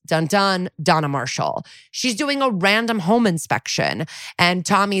it's dun-dun, Donna Marshall. She's doing a random home inspection. And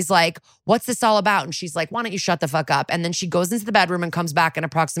Tommy's like, what's this all about? And she's like, why don't you shut the fuck up? And then she goes into the bedroom and comes back in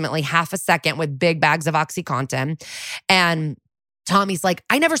approximately half a second with big bags of OxyContin. And Tommy's like,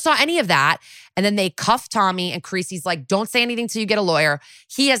 I never saw any of that. And then they cuff Tommy and Creasy's like, don't say anything till you get a lawyer.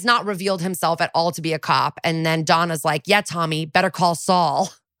 He has not revealed himself at all to be a cop. And then Donna's like, yeah, Tommy, better call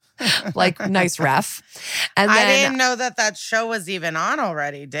Saul. Like, nice ref. And then, I didn't know that show was even on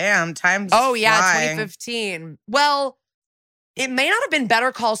already. Damn, time's yeah, flying. 2015. Well, it may not have been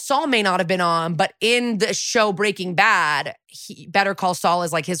Better Call Saul may not have been on, but in the show Breaking Bad, Better Call Saul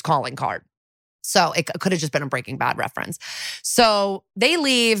is like his calling card. So it could have just been a Breaking Bad reference. So they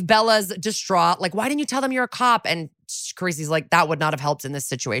leave. Bella's distraught. Like, why didn't you tell them you're a cop? And Creasy's like, that would not have helped in this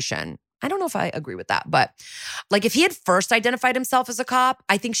situation. I don't know if I agree with that. But like, if he had first identified himself as a cop,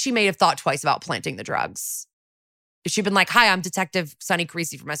 I think she may have thought twice about planting the drugs. If she'd been like, hi, I'm Detective Sonny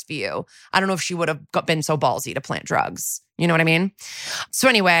Creasy from SVU. I don't know if she would have been so ballsy to plant drugs. You know what I mean? So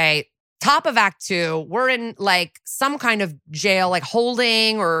anyway, top of Act 2, we're in like some kind of jail, like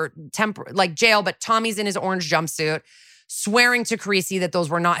holding or like jail, but Tommy's in his orange jumpsuit, swearing to Creasy that those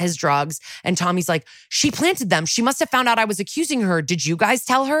were not his drugs. And Tommy's like, she planted them. She must have found out I was accusing her. Did you guys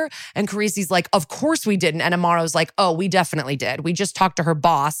tell her? And Creasy's like, of course we didn't. And Amaro's like, oh, we definitely did. We just talked to her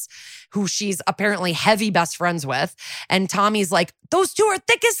boss, who she's apparently heavy best friends with. And Tommy's like, those two are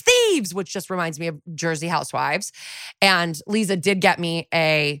thick as thieves, which just reminds me of Jersey Housewives. And Lisa did get me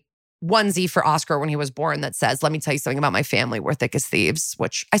a onesie for Oscar when he was born that says, let me tell you something about my family. We're thick as thieves,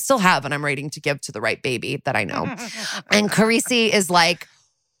 which I still have and I'm waiting to give to the right baby that I know. And Creasy is like,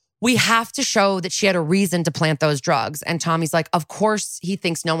 we have to show that she had a reason to plant those drugs. And Tommy's like, of course he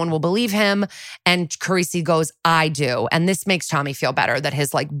thinks no one will believe him. And Creasy goes, I do. And this makes Tommy feel better that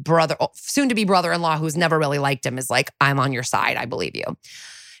his like soon-to-be brother-in-law, who's never really liked him, is like, I'm on your side. I believe you.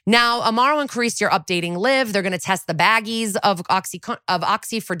 Now, Amaro and Creasy are updating Liv. They're going to test the baggies of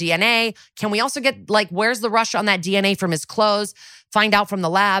Oxy for DNA. Can we also get, like, where's the rush on that DNA from his clothes? Find out from the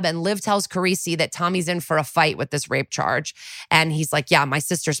lab. And Liv tells Creasy that Tommy's in for a fight with this rape charge. And he's like, yeah, my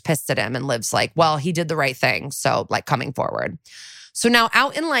sister's pissed at him. And Liv's like, well, he did the right thing. So, like, coming forward. So now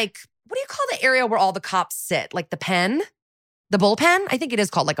out in, like, what do you call the area where all the cops sit? Like the pen? The bullpen? I think it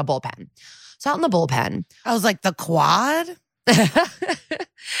is called like a bullpen. So out in the bullpen. I was like, the quad?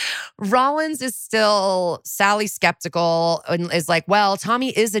 Rollins is still Sally skeptical and is like, well, Tommy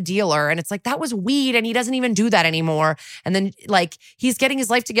is a dealer. And it's like, that was weed and he doesn't even do that anymore. And then like, he's getting his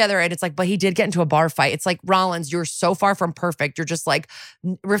life together and it's like, but he did get into a bar fight. It's like, Rollins, you're so far from perfect. You're just like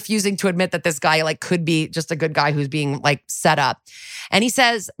refusing to admit that this guy like could be just a good guy who's being like set up. And he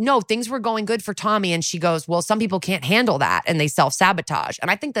says, no, things were going good for Tommy. And she goes, well, some people can't handle that and they self-sabotage.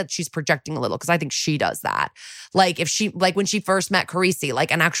 And I think that she's projecting a little because I think she does that. Like if she, like when she first met Creasy,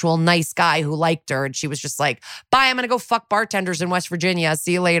 like an actual nice guy who liked her. And she was just like, bye, I'm going to go fuck bartenders in West Virginia.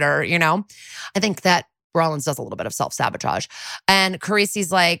 See you later, you know? I think that Rollins does a little bit of self-sabotage. And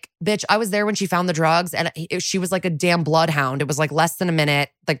Creasy's like, bitch, I was there when she found the drugs and she was like a damn bloodhound. It was like less than a minute.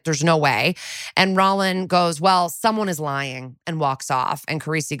 Like there's no way. And Rollins goes, well, someone is lying and walks off. And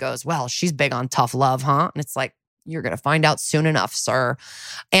Creasy goes, well, she's big on tough love, huh? And it's like, you're going to find out soon enough, sir.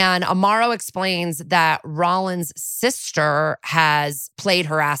 And Amaro explains that Rollins' sister has played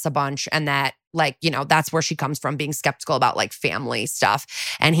her ass a bunch and that, like, you know, that's where she comes from, being skeptical about like family stuff.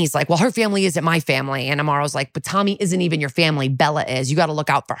 And he's like, well, her family isn't my family. And Amaro's like, but Tommy isn't even your family. Bella is. You got to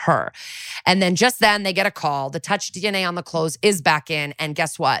look out for her. And then just then they get a call. The touch DNA on the clothes is back in. And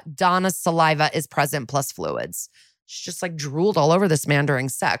guess what? Donna's saliva is present plus fluids. She's just like drooled all over this man during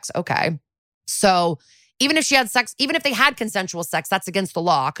sex. Okay. So even if she had sex, even if they had consensual sex, that's against the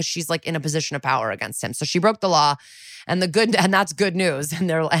law because she's like in a position of power against him. So she broke the law, and that's good news.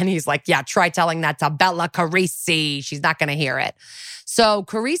 And he's like, yeah, try telling that to Bella Carisi. She's not going to hear it. So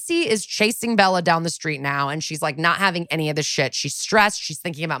Carisi is chasing Bella down the street now, and she's like not having any of this shit. She's stressed. She's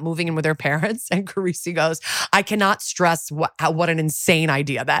thinking about moving in with her parents. And Carisi goes, I cannot stress what an insane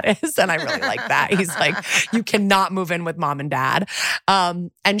idea that is. And I really like that. He's like, you cannot move in with mom and dad.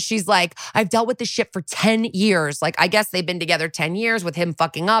 And she's like, I've dealt with this shit for 10 years. Like, I guess they've been together 10 years with him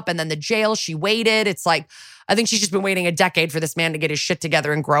fucking up. And then the jail, she waited. It's like, I think she's just been waiting a decade for this man to get his shit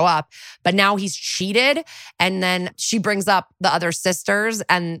together and grow up. But now he's cheated. And then she brings up the other sisters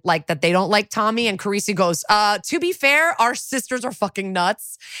and like that they don't like Tommy. And Carisi goes, to be fair, our sisters are fucking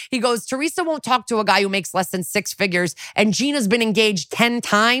nuts. He goes, Teresa won't talk to a guy who makes less than 6 figures. And Gina's been engaged 10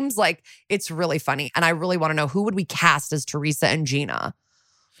 times. Like, it's really funny. And I really want to know, who would we cast as Teresa and Gina?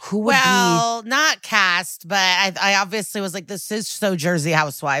 Who would be? Not cast, but I obviously was like, this is so Jersey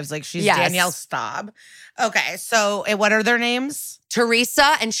Housewives. Like, she's Danielle Staub. Okay, so what are their names?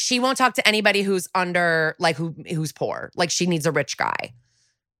 Teresa, and she won't talk to anybody who's under, like, who's poor. Like, she needs a rich guy.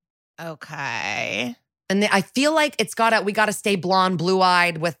 Okay. And I feel like we got to stay blonde,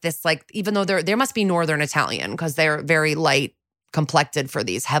 blue-eyed with this, like, even though there must be Northern Italian because they're very light complected for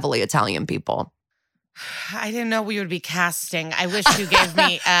these heavily Italian people. I didn't know we would be casting. I wish you gave me we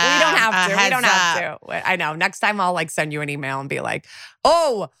don't have to. I know. Next time I'll like send you an email and be like,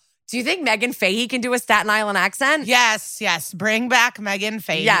 oh, do you think Megan Fahey can do a Staten Island accent? Yes. Bring back Megan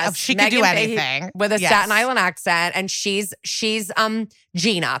Fahey. Yes, she can do anything. With a Staten Island accent. And she's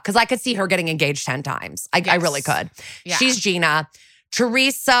Gina, because I could see her getting engaged 10 times. I really could. Yeah. She's Gina.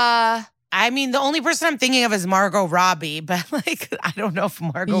 Teresa. I mean, the only person I'm thinking of is Margot Robbie, but like, I don't know if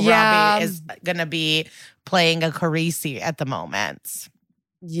Margot Robbie is going to be playing a Carisi at the moment.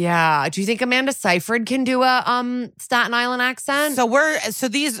 Yeah. Do you think Amanda Seyfried can do a Staten Island accent? So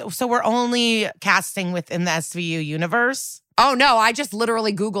we're only casting within the SVU universe? Oh no, I just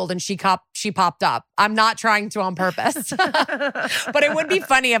literally Googled and she popped up. I'm not trying to on purpose. But it would be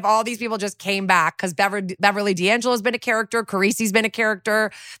funny if all these people just came back because Beverly D'Angelo's been a character, Carisi's been a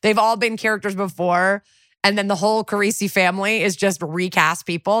character. They've all been characters before. And then the whole Carisi family is just recast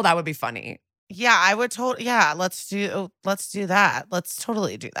people. That would be funny. Yeah, I would let's do that. Let's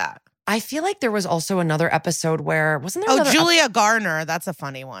totally do that. I feel like there was also another episode where, wasn't there Julia Garner. That's a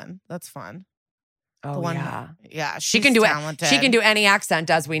funny one. That's fun. Oh, yeah. Yeah, she can do talented. She can do any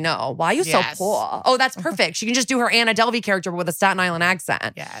accent, as we know. Why are you so poor? Oh, that's perfect. She can just do her Anna Delvey character with a Staten Island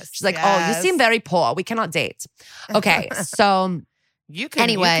accent. Yes. She's like, oh, you seem very poor. We cannot date. Okay, so you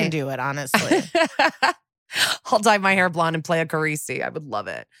can do it, honestly. I'll dye my hair blonde and play a Carisi. I would love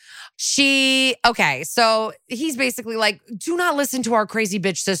it. So he's basically like, do not listen to our crazy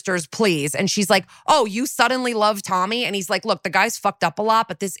bitch sisters, please. And she's like, oh, you suddenly love Tommy? And he's like, look, the guy's fucked up a lot,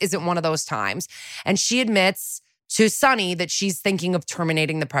 but this isn't one of those times. And she admits to Sonny that she's thinking of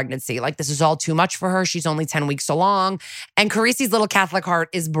terminating the pregnancy. Like, this is all too much for her. She's only 10 weeks along. And Carisi's little Catholic heart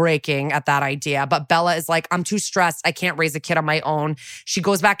is breaking at that idea. But Bella is like, I'm too stressed. I can't raise a kid on my own. She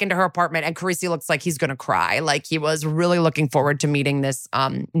goes back into her apartment and Carisi looks like he's going to cry. Like, he was really looking forward to meeting this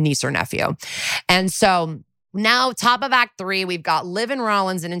niece or nephew. And so now, top of Act 3, we've got Liv and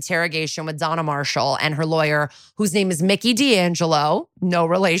Rollins in interrogation with Donna Marshall and her lawyer, whose name is Mickey D'Angelo. No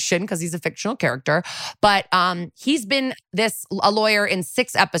relation, because he's a fictional character. But he's been a lawyer in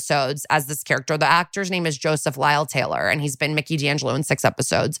 6 episodes as this character. The actor's name is Joseph Lyle Taylor, and he's been Mickey D'Angelo in 6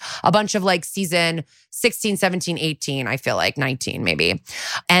 episodes. A bunch of like season 16, 17, 18, I feel like 19 maybe.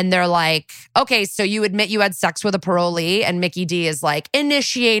 And they're like, okay, so you admit you had sex with a parolee, and Mickey D is like,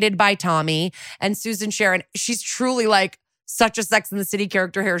 initiated by Tommy. And Susan Sharon, she's truly like such a Sex and the City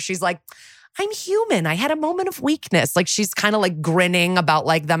character here. She's like, I'm human. I had a moment of weakness. Like, she's kind of like grinning about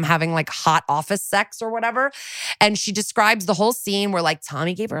like them having like hot office sex or whatever. And she describes the whole scene where like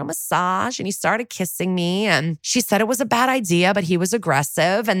Tommy gave her a massage and he started kissing me. And she said it was a bad idea, but he was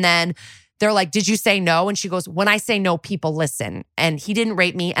aggressive. And then they're like, did you say no? And she goes, when I say no, people listen. And he didn't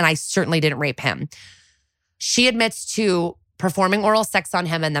rape me, and I certainly didn't rape him. She admits to performing oral sex on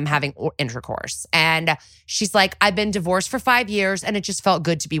him and them having intercourse. And she's like, I've been divorced for 5 years and it just felt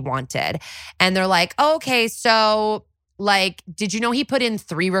good to be wanted. And they're like, okay, so like, did you know he put in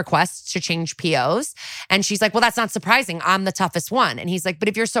 3 requests to change POs? And she's like, well, that's not surprising. I'm the toughest one. And he's like, but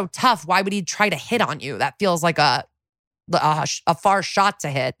if you're so tough, why would he try to hit on you? That feels like a far shot to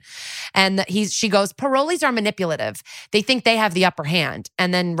hit. And she goes, parolees are manipulative. They think they have the upper hand.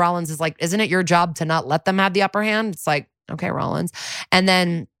 And then Rollins is like, isn't it your job to not let them have the upper hand? It's like, okay, Rollins. And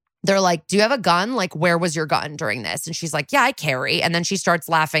then they're like, do you have a gun? Like, where was your gun during this? And she's like, yeah, I carry. And then she starts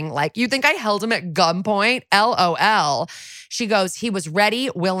laughing like, you think I held him at gunpoint? LOL. She goes, he was ready,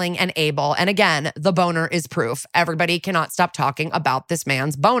 willing, and able. And again, the boner is proof. Everybody cannot stop talking about this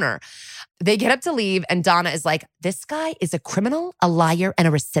man's boner. They get up to leave, and Donna is like, this guy is a criminal, a liar, and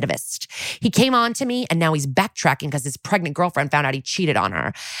a recidivist. He came on to me, and now he's backtracking because his pregnant girlfriend found out he cheated on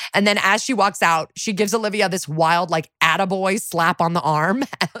her. And then as she walks out, she gives Olivia this wild, like, attaboy slap on the arm.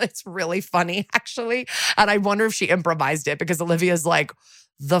 It's really funny, actually. And I wonder if she improvised it, because Olivia's like,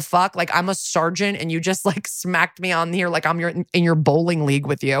 the fuck? Like, I'm a sergeant and you just like smacked me on here like I'm in your bowling league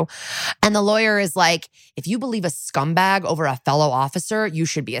with you. And the lawyer is like, if you believe a scumbag over a fellow officer, you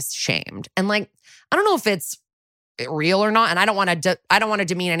should be ashamed. And like, I don't know if it's real or not. And I don't want to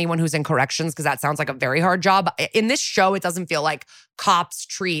demean anyone who's in corrections, because that sounds like a very hard job. In this show, it doesn't feel like cops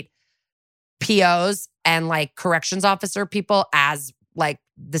treat POs and like corrections officer people as like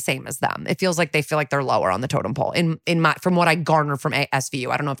the same as them. It feels like they feel like they're lower on the totem pole from what I garner from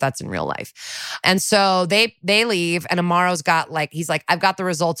SVU. I don't know if that's in real life. And so they leave, and Amaro's got he's like, I've got the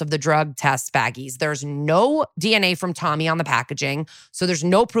results of the drug test baggies. There's no DNA from Tommy on the packaging, so there's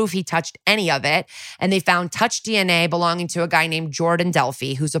no proof he touched any of it. And they found touch DNA belonging to a guy named Jordan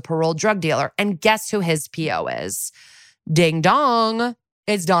Delphi, who's a paroled drug dealer. And guess who his PO is? Ding dong.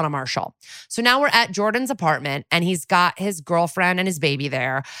 It's Donna Marshall. So now we're at Jordan's apartment, and he's got his girlfriend and his baby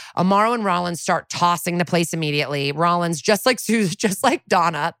there. Amaro and Rollins start tossing the place immediately. Rollins, just like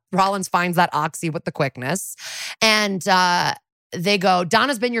Donna, Rollins finds that oxy with the quickness. And they go,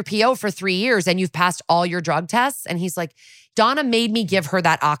 Donna's been your PO for 3 years and you've passed all your drug tests. And he's like, Donna made me give her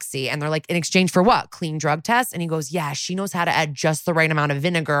that oxy. And they're like, in exchange for what? Clean drug tests? And he goes, yeah, she knows how to add just the right amount of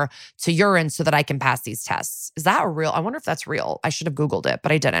vinegar to urine so that I can pass these tests. Is that real? I wonder if that's real. I should have Googled it,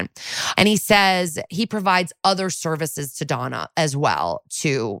 but I didn't. And he says he provides other services to Donna as well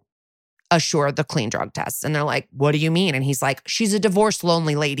to assure the clean drug tests. And they're like, what do you mean? And he's like, she's a divorced,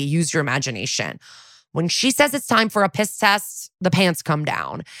 lonely lady. Use your imagination. When she says it's time for a piss test, the pants come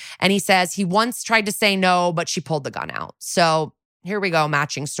down. And he says he once tried to say no, but she pulled the gun out. So here we go,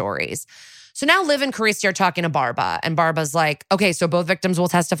 matching stories. So now Liv and Carisi are talking to Barba. And Barba's like, okay, so both victims will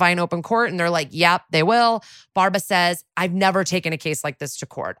testify in open court. And they're like, yep, they will. Barba says, I've never taken a case like this to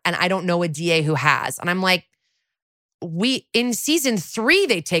court. And I don't know a DA who has. And I'm like, in season 3,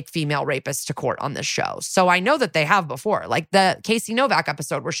 they take female rapists to court on this show. So I know that they have before. Like the Casey Novak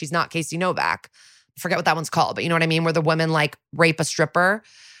episode where she's not Casey Novak. I forget what that one's called, but you know what I mean? Where the women rape a stripper.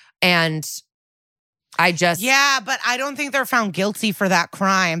 And I just... Yeah, but I don't think they're found guilty for that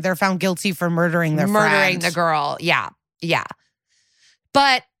crime. They're found guilty for murdering their friend. The girl. Yeah.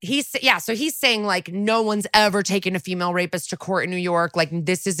 But he's saying no one's ever taken a female rapist to court in New York.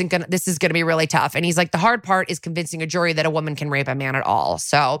 This is going to be really tough. And he's like, the hard part is convincing a jury that a woman can rape a man at all.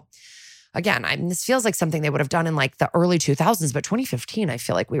 So again, this feels like something they would have done in the early 2000s, but 2015, I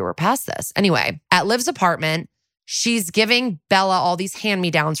feel like we were past this. Anyway, at Liv's apartment, she's giving Bella all these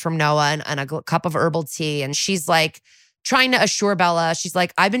hand-me-downs from Noah and a cup of herbal tea. And she's trying to assure Bella, she's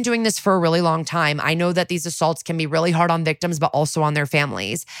like, I've been doing this for a really long time. I know that these assaults can be really hard on victims, but also on their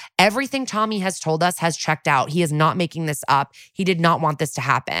families. Everything Tommy has told us has checked out. He is not making this up. He did not want this to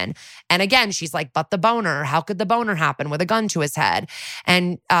happen. And again, she's like, but the boner, how could the boner happen with a gun to his head?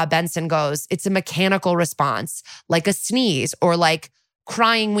 And Benson goes, it's a mechanical response, like a sneeze or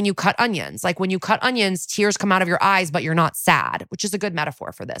crying when you cut onions. When you cut onions, tears come out of your eyes, but you're not sad, which is a good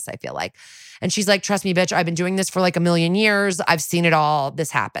metaphor for this, I feel like. And she's like, trust me, bitch, I've been doing this for a million years. I've seen it all.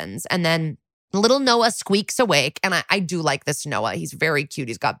 This happens. And then little Noah squeaks awake. And I do like this Noah. He's very cute.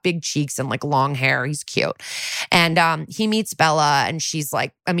 He's got big cheeks and long hair. He's cute. And he meets Bella and she's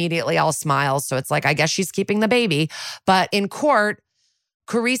immediately all smiles. So it's I guess she's keeping the baby. But in court,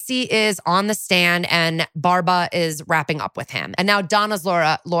 Carisi is on the stand and Barba is wrapping up with him. And now Donna's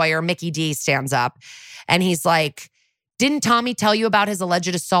lawyer, Mickey D, stands up and he's like, didn't Tommy tell you about his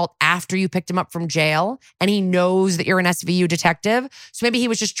alleged assault after you picked him up from jail? And he knows that you're an SVU detective. So maybe he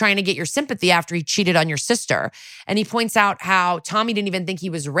was just trying to get your sympathy after he cheated on your sister. And he points out how Tommy didn't even think he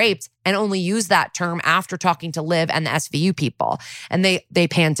was raped and only used that term after talking to Liv and the SVU people. And they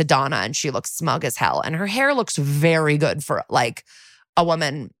pan to Donna and she looks smug as hell. And her hair looks very good for a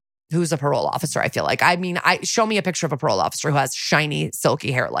woman who's a parole officer, I feel like. Show me a picture of a parole officer who has shiny,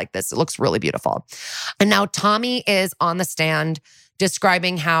 silky hair like this. It looks really beautiful. And now Tommy is on the stand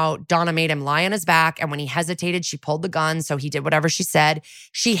describing how Donna made him lie on his back. And when he hesitated, she pulled the gun. So he did whatever she said.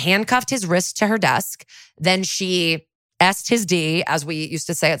 She handcuffed his wrist to her desk. Then she S'd his D, as we used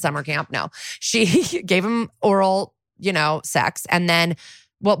to say at summer camp. No, she gave him oral, sex. And then,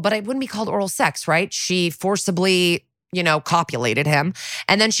 but it wouldn't be called oral sex, right? She forcibly copulated him.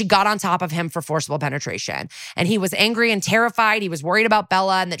 And then she got on top of him for forcible penetration. And he was angry and terrified. He was worried about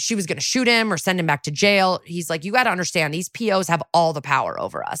Bella and that she was going to shoot him or send him back to jail. He's like, you got to understand, these POs have all the power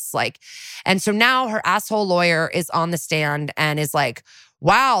over us. And so now her asshole lawyer is on the stand and is like,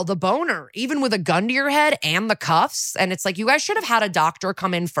 wow, the boner, even with a gun to your head and the cuffs. And it's you guys should have had a doctor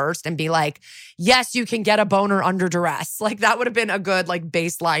come in first and be like, yes, you can get a boner under duress. That would have been a good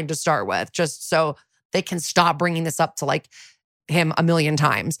baseline to start with, just so they can stop bringing this up to him a million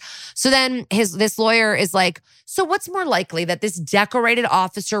times. So then this lawyer is like, so what's more likely, that this decorated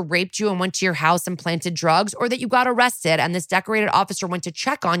officer raped you and went to your house and planted drugs, or that you got arrested and this decorated officer went to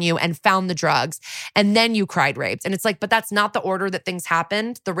check on you and found the drugs and then you cried raped? And it's but that's not the order that things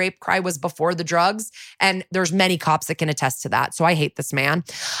happened. The rape cry was before the drugs. And there's many cops that can attest to that. So I hate this man.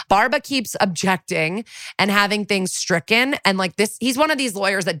 Barba keeps objecting and having things stricken. And this, he's one of these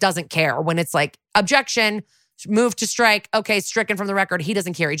lawyers that doesn't care when it's objection, Move to strike. Okay, stricken from the record. He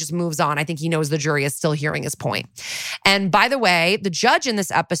doesn't care. He just moves on. I think he knows the jury is still hearing his point. And by the way, the judge in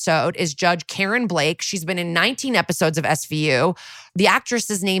this episode is Judge Karen Blake. She's been in 19 episodes of SVU. The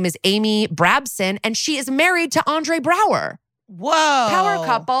actress's name is Amy Brabson, and she is married to Andre Braugher. Whoa. Power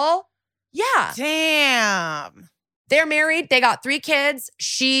couple. Yeah. Damn. They're married. They got 3 kids.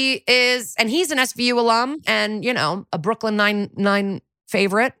 She is, and he's an SVU alum and, a Brooklyn Nine-Nine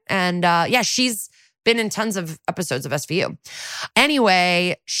favorite. And she's been in tons of episodes of SVU.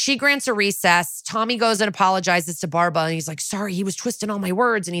 Anyway, she grants a recess. Tommy goes and apologizes to Barba. And he's like, sorry, he was twisting all my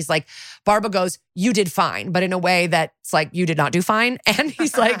words. And he's like, Barba goes, you did fine. But in a way that's like, you did not do fine. And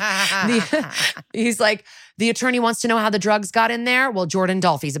he's like, the attorney wants to know how the drugs got in there. Well, Jordan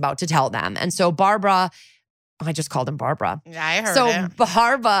Dolphy's about to tell them. And so Barbara, I just called him Barbara. Yeah, I heard it.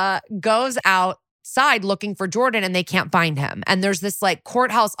 Barbara goes outside looking for Jordan and they can't find him. And there's this like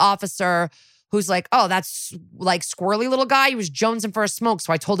courthouse officer who's like, oh, that's like squirrely little guy. He was jonesing for a smoke,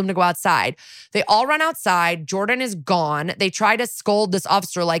 so I told him to go outside. They all run outside. Jordan is gone. They try to scold this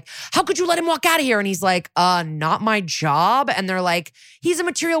officer like, how could you let him walk out of here? And he's like, not my job. And they're like, he's a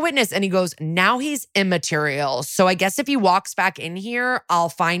material witness. And he goes, now he's immaterial. So I guess if he walks back in here, I'll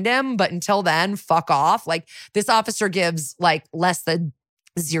find him. But until then, fuck off. Like this officer gives like less than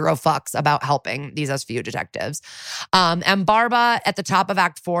 0 fucks about helping these SVU detectives. And Barba at the top of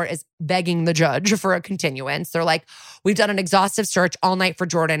Act 4 is begging the judge for a continuance. They're like, we've done an exhaustive search all night for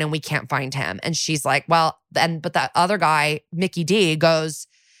Jordan and we can't find him. And she's like, but that other guy, Mickey D, goes,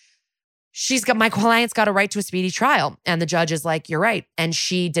 my client's got a right to a speedy trial. And the judge is like, you're right. And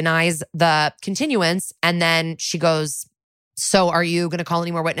she denies the continuance. And then she goes, so are you going to call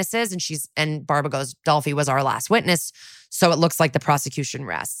any more witnesses? And Barba goes, Dolphy was our last witness. So it looks like the prosecution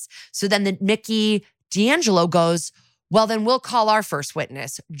rests. So then the Mickey D'Angelo goes, well, then we'll call our first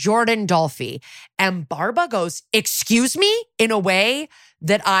witness, Jordan Dolphy. And Barba goes, excuse me, in a way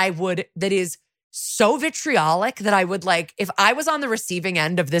that is so vitriolic that I would like, if I was on the receiving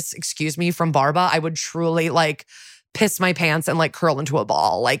end of this excuse me from Barba, I would truly like piss my pants and like curl into a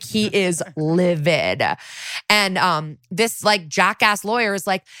ball. Like he is livid. And this like jackass lawyer is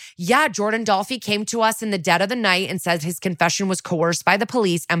like, yeah, Jordan Dolphy came to us in the dead of the night and says his confession was coerced by the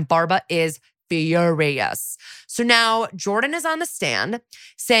police, and Barba is furious. So now Jordan is on the stand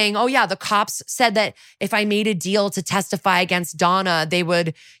saying, oh yeah, the cops said that if I made a deal to testify against Donna, they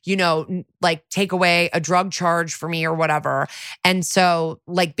would, like take away a drug charge for me or whatever. And so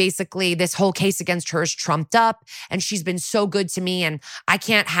like basically this whole case against her is trumped up and she's been so good to me and I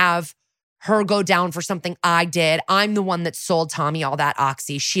can't have her go down for something I did. I'm the one that sold Tommy all that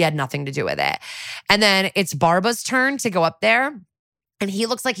oxy. She had nothing to do with it. And then it's Barba's turn to go up there. And he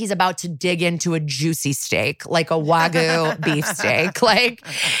looks like he's about to dig into a juicy steak, like a Wagyu beef steak. Like,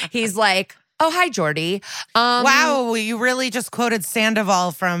 he's like, oh, hi, Jordy. Wow, you really just quoted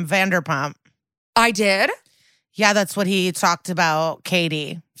Sandoval from Vanderpump. I did? Yeah, that's what he talked about,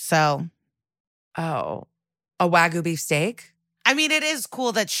 Katie. So. Oh, a Wagyu beef steak? I mean, it is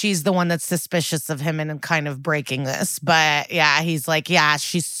cool that she's the one that's suspicious of him and kind of breaking this. But yeah, he's like, yeah,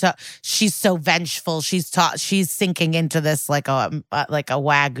 she's so vengeful. She's sinking into this like a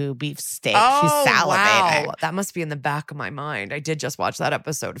Wagyu beef steak. Oh, she's salivating. Wow. That must be in the back of my mind. I did just watch that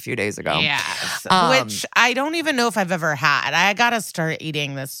episode a few days ago. Yes. Which I don't even know if I've ever had. I got to start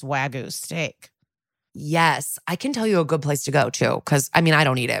eating this Wagyu steak. Yes. I can tell you a good place to go too. Because I mean, I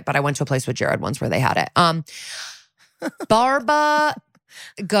don't eat it, but I went to a place with Jared once where they had it. Barba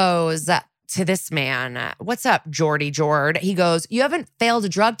goes to this man, what's up, Jordy Jord? He goes, you haven't failed a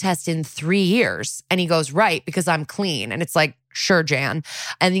drug test in 3 years. And he goes, right, because I'm clean. And it's like, sure, Jan.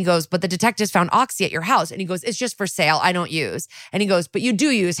 And he goes, but the detectives found oxy at your house. And he goes, it's just for sale. I don't use. And he goes, but you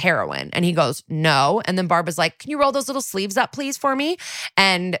do use heroin. And he goes, no. And then Barba's like, can you roll those little sleeves up, please, for me?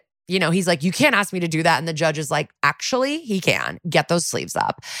 And he's like, you can't ask me to do that. And the judge is like, actually, he can. Get those sleeves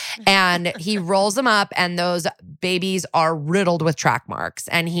up. And he rolls them up and those babies are riddled with track marks.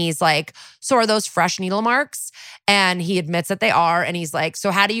 And he's like, so are those fresh needle marks? And he admits that they are. And he's like,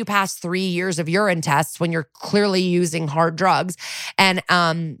 so how do you pass 3 years of urine tests when you're clearly using hard drugs? And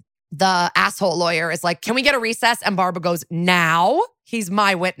the asshole lawyer is like, can we get a recess? And Barba goes, now? He's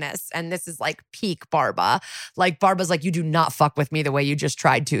my witness. And this is like peak Barba. Like Barba's like, you do not fuck with me the way you just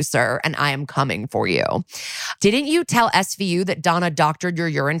tried to, sir. And I am coming for you. Didn't you tell SVU that Donna doctored your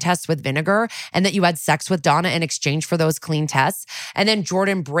urine tests with vinegar and that you had sex with Donna in exchange for those clean tests? And then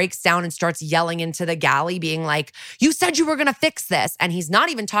Jordan breaks down and starts yelling into the galley being like, you said you were going to fix this. And he's not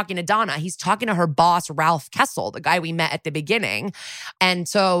even talking to Donna. He's talking to her boss, Ralph Kessel, the guy we met at the beginning. And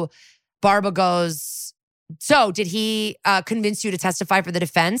so Barba goes, So did he convince you to testify for the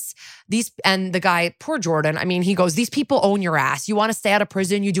defense? And the guy, poor Jordan, I mean, he goes, these people own your ass. You want to stay out of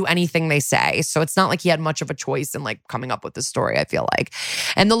prison, you do anything they say. So it's not like he had much of a choice in like coming up with this story, I feel like.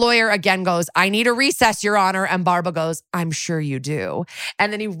 And the lawyer again goes, I need a recess, Your Honor. And Barba goes, I'm sure you do.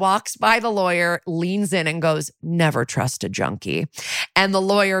 And then he walks by the lawyer, leans in and goes, never trust a junkie. And the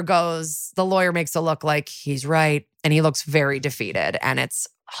lawyer makes it look like he's right. And he looks very defeated. And it's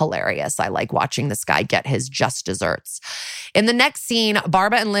hilarious. I like watching this guy get his just desserts. In the next scene,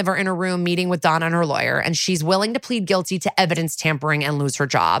 Barba and Liv are in a room meeting with Donna and her lawyer, and she's willing to plead guilty to evidence tampering and lose her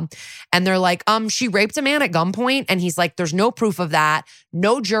job. And they're like, she raped a man at gunpoint. And he's like, there's no proof of that.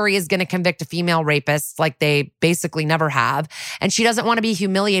 No jury is going to convict a female rapist like they basically never have. And she doesn't want to be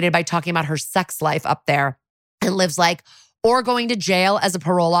humiliated by talking about her sex life up there. And Liv's like, or going to jail as a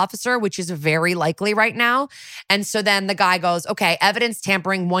parole officer, which is very likely right now. And so then the guy goes, okay, evidence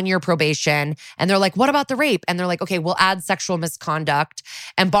tampering, 1 year probation. And they're like, what about the rape? And they're like, okay, we'll add sexual misconduct.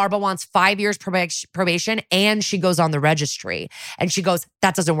 And Barba wants 5 years probation, and she goes on the registry. And she goes,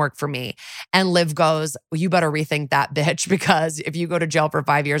 that doesn't work for me. And Liv goes, well, you better rethink that, bitch, because if you go to jail for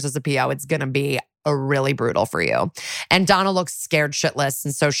 5 years as a PO, it's going to be really brutal for you. And Donna looks scared shitless.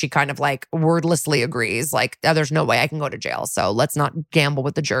 And so she kind of like wordlessly agrees, like, oh, there's no way I can go to jail. So let's not gamble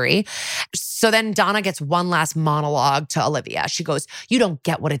with the jury. So then Donna gets one last monologue to Olivia. She goes, you don't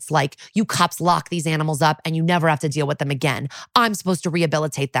get what it's like. You cops lock these animals up and you never have to deal with them again. I'm supposed to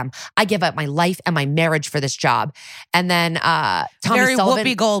rehabilitate them. I give up my life and my marriage for this job. And then Tommy Very Sullivan.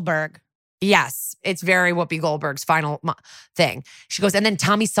 Whoopi Goldberg. Yes, it's very Whoopi Goldberg's final thing. She goes, and then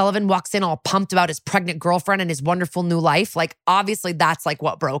Tommy Sullivan walks in all pumped about his pregnant girlfriend and his wonderful new life. Like, obviously, that's like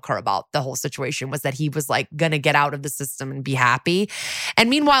what broke her about the whole situation, was that he was like gonna get out of the system and be happy.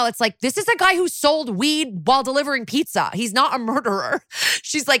 And meanwhile, it's like, this is a guy who sold weed while delivering pizza. He's not a murderer.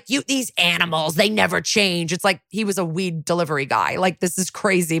 She's like, these animals, they never change. It's like he was a weed delivery guy. Like, this is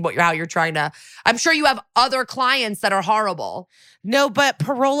crazy how you're trying to, I'm sure you have other clients that are horrible. No, but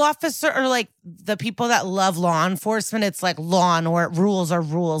parole officer or like the people that love law enforcement, it's like law and rules are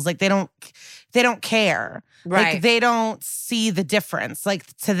rules. Like they don't care. Right. Like they don't see the difference. Like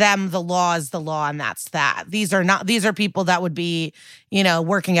to them, the law is the law and that's that. These are people that would be,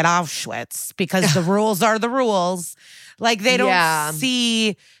 working at Auschwitz because the rules are the rules. Like they don't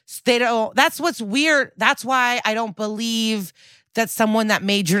that's what's weird. That's why I don't believe that someone that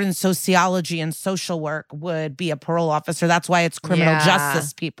majored in sociology and social work would be a parole officer. That's why it's criminal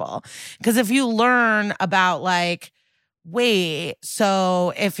justice people. Because if you learn about like, wait,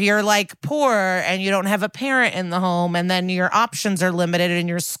 so if you're like poor and you don't have a parent in the home and then your options are limited and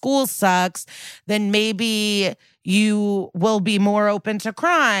your school sucks, then maybe you will be more open to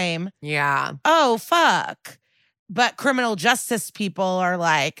crime. Yeah. Oh, fuck. But criminal justice people are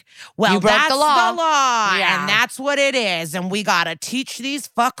like, well, that's the law. And that's what it is. And we got to teach these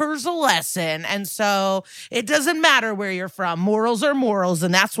fuckers a lesson. And so it doesn't matter where you're from. Morals are morals.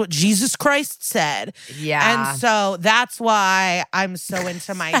 And that's what Jesus Christ said. Yeah. And so that's why I'm so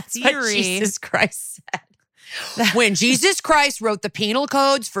into my theory. What Jesus Christ said. When Jesus Christ wrote the penal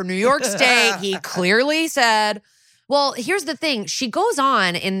codes for New York State, he clearly said, well, here's the thing. She goes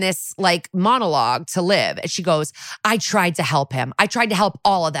on in this like monologue to Liv. And she goes, I tried to help him. I tried to help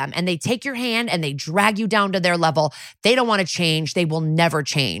all of them. And they take your hand and they drag you down to their level. They don't want to change. They will never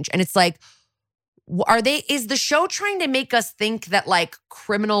change. And it's like, is the show trying to make us think that like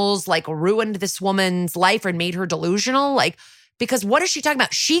criminals like ruined this woman's life and made her delusional? Like, because what is she talking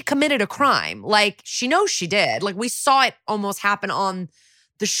about? She committed a crime. Like, she knows she did. Like, we saw it almost happen on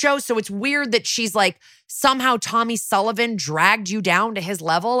the show. So it's weird that she's like, somehow Tommy Sullivan dragged you down to his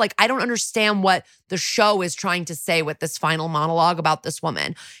level. Like, I don't understand what the show is trying to say with this final monologue about this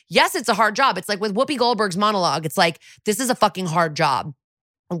woman. Yes, it's a hard job. It's like with Whoopi Goldberg's monologue. It's like, this is a fucking hard job.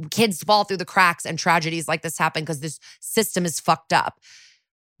 Kids fall through the cracks and tragedies like this happen because this system is fucked up.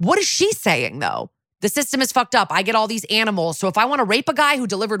 What is she saying though? The system is fucked up. I get all these animals. So if I want to rape a guy who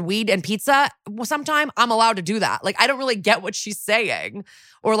delivered weed and pizza sometime, I'm allowed to do that. Like, I don't really get what she's saying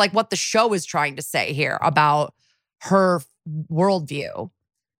or like what the show is trying to say here about her worldview.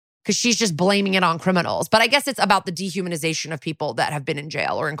 Because she's just blaming it on criminals. But I guess it's about the dehumanization of people that have been in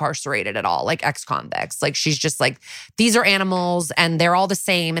jail or incarcerated at all, like ex-convicts. Like, she's just like, these are animals and they're all the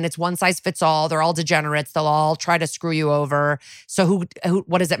same and it's one size fits all. They're all degenerates. They'll all try to screw you over. So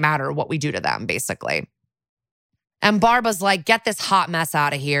what does it matter what we do to them, basically? And Barba's like, get this hot mess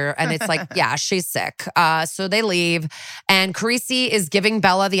out of here. And it's like, yeah, she's sick. So they leave. And Carisi is giving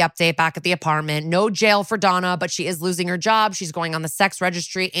Bella the update back at the apartment. No jail for Donna, but she is losing her job. She's going on the sex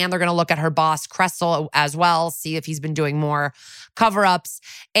registry. And they're going to look at her boss, Cressel, as well, see if he's been doing more cover-ups.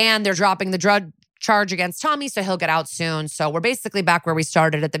 And they're dropping the drug charge against Tommy, so he'll get out soon. So we're basically back where we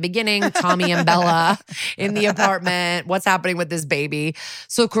started at the beginning. Tommy and Bella in the apartment. What's happening with this baby?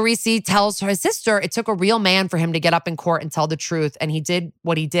 So Carisi tells her sister it took a real man for him to get up in court and tell the truth. And he did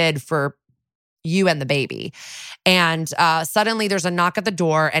what he did for you and the baby. And suddenly there's a knock at the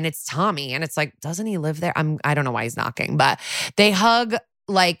door and it's Tommy. And it's like, doesn't he live there? I don't know why he's knocking, but they hug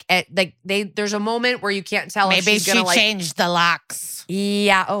there's a moment where you can't tell maybe if she's gonna changed the locks.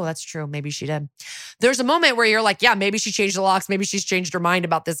 Yeah. Oh, that's true. Maybe she did. There's a moment where you're like, yeah, maybe she changed the locks. Maybe she's changed her mind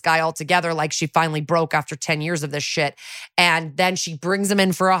about this guy altogether. Like she finally broke after 10 years of this shit. And then she brings him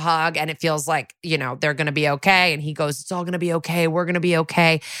in for a hug and it feels like, they're going to be okay. And he goes, it's all going to be okay. We're going to be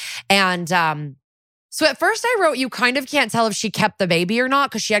okay. And, so at first I wrote, you kind of can't tell if she kept the baby or not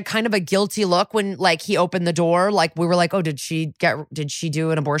because she had kind of a guilty look when he opened the door. Like we were like, oh, did she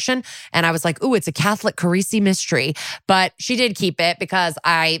do an abortion? And I was like, ooh, it's a Catholic Carisi mystery. But she did keep it because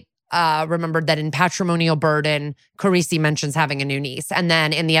I remembered that in Patrimonial Burden, Carisi mentions having a new niece. And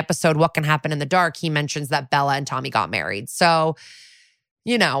then in the episode, What Can Happen in the Dark, he mentions that Bella and Tommy got married. So,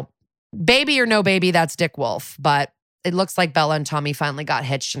 baby or no baby, that's Dick Wolf. But it looks like Bella and Tommy finally got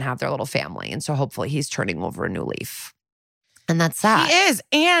hitched and have their little family. And so hopefully he's turning over a new leaf. And that's that. He is.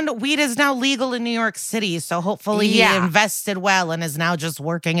 And weed is now legal in New York City. So hopefully he invested well and is now just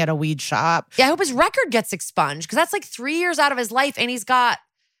working at a weed shop. Yeah, I hope his record gets expunged because that's like 3 years out of his life. And he's got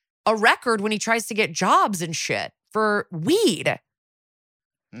a record when he tries to get jobs and shit for weed.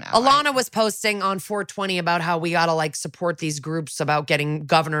 No, Alana was posting on 420 about how we got to support these groups about getting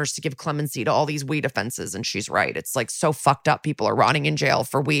governors to give clemency to all these weed offenses. And she's right. It's so fucked up. People are rotting in jail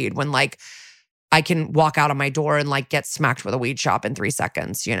for weed when I can walk out of my door and get smacked with a weed shop in 3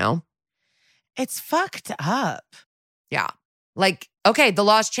 seconds, It's fucked up. Yeah. Okay, the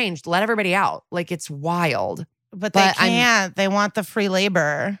law's changed. Let everybody out. It's wild. But they can't. They want the free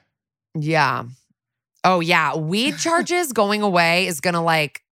labor. Yeah. Oh, yeah. Weed charges going away is going to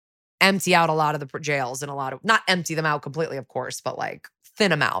empty out a lot of the jails and not empty them out completely, of course, but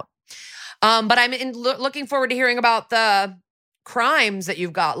thin them out. But I'm looking forward to hearing about the crimes that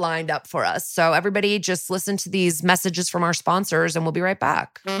you've got lined up for us. So everybody just listen to these messages from our sponsors and we'll be right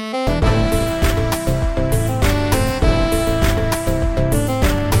back.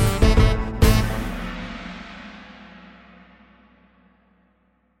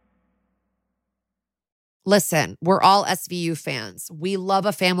 Listen, we're all SVU fans. We love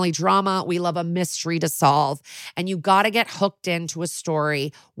a family drama. We love a mystery to solve. And you got to get hooked into a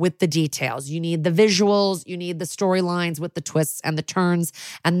story with the details. You need the visuals. You need the storylines with the twists and the turns.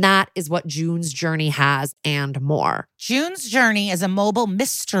 And that is what June's Journey has and more. June's Journey is a mobile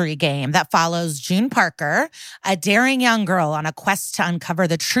mystery game that follows June Parker, a daring young girl on a quest to uncover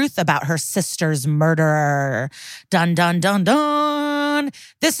the truth about her sister's murderer. Dun, dun, dun, dun.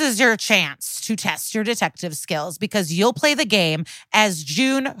 This is your chance to test your detective skills because you'll play the game as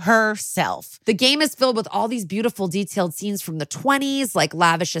June herself. The game is filled with all these beautiful detailed scenes from the 20s, like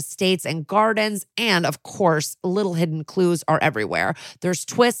lavish estates and gardens. And of course, little hidden clues are everywhere. There's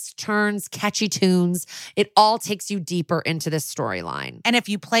twists, turns, catchy tunes. It all takes you deeper into this storyline. And if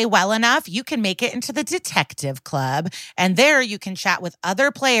you play well enough, you can make it into the detective club. And there you can chat with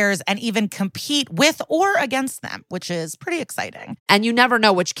other players and even compete with or against them, which is pretty exciting. And you never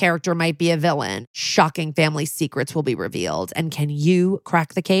know which character might be a villain. Shocking family secrets will be revealed. And can you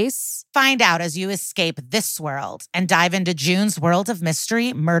crack the case? Find out as you escape this world and dive into June's world of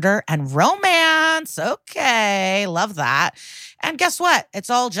mystery, murder, and romance. Okay, love that. And guess what? It's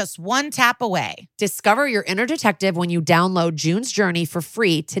all just one tap away. Discover your inner detective when you download June's Journey for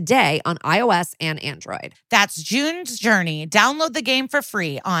free today on iOS and Android. That's June's Journey. Download the game for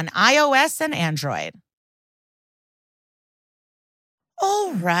free on iOS and Android.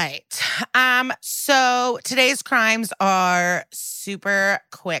 All right. So today's crimes are super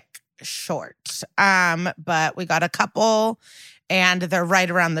quick, short. But we got a couple and they're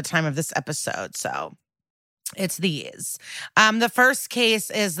right around the time of this episode. So it's these. The first case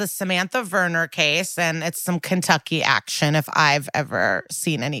is the Samantha Werner case, and it's some Kentucky action if I've ever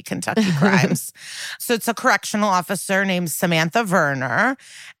seen any Kentucky crimes. So it's a correctional officer named Samantha Werner,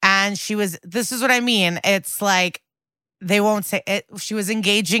 and this is what I mean. It's they won't say it. She was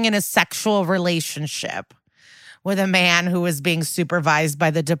engaging in a sexual relationship with a man who was being supervised by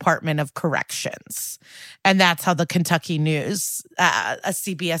the Department of Corrections. And that's how the Kentucky News, a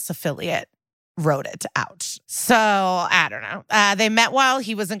CBS affiliate, wrote it out. So, I don't know. They met while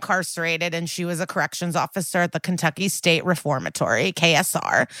he was incarcerated, and she was a corrections officer at the Kentucky State Reformatory,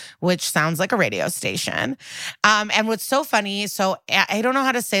 KSR, which sounds like a radio station. And what's so funny, so I don't know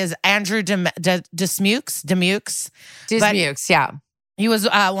how to say, is Andrew Dismukes, yeah. He was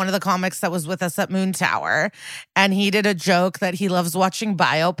one of the comics that was with us at Moon Tower, and he did a joke that he loves watching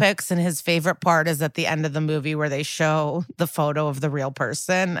biopics, and his favorite part is at the end of the movie where they show the photo of the real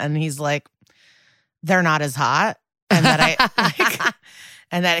person, and he's like, they're not as hot, and that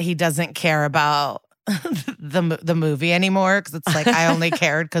and that he doesn't care about the movie anymore because it's like, I only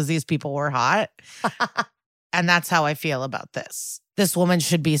cared because these people were hot. And that's how I feel about this. This woman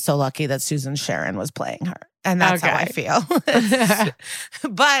should be so lucky that Susan Sharon was playing her. And that's how I feel.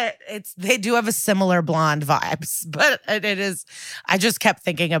 But they do have a similar blonde vibes. But it is, I just kept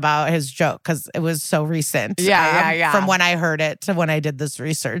thinking about his joke because it was so recent. Yeah. From when I heard it to when I did this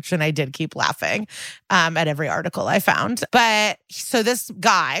research. And I did keep laughing at every article I found. But so this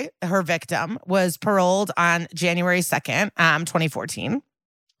guy, her victim, was paroled on January 2nd, 2014.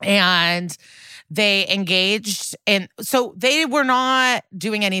 And they engaged in, so they were not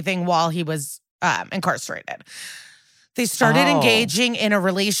doing anything while he was incarcerated. They started engaging in a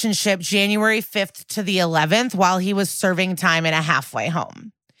relationship January 5th to the 11th while he was serving time in a halfway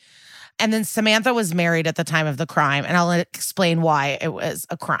home. And then Samantha was married at the time of the crime. And I'll explain why it was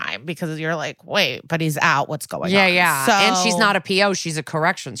a crime, because you're like, wait, but he's out. What's going on? Yeah. And she's not a PO. She's a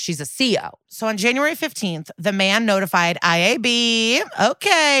corrections. She's a CO. So on January 15th, the man notified IAB.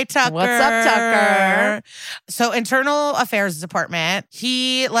 Okay, Tucker. What's up, Tucker? So Internal Affairs Department,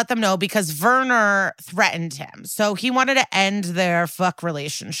 he let them know because Werner threatened him. So he wanted to end their fuck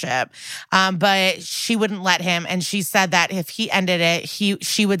relationship, but she wouldn't let him. And she said that if he ended it,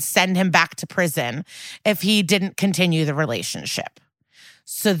 she would send him back to prison if he didn't continue the relationship.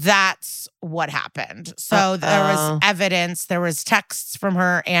 So that's what happened. So there was evidence, there was texts from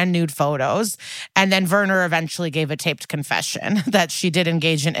her and nude photos. And then Werner eventually gave a taped confession that she did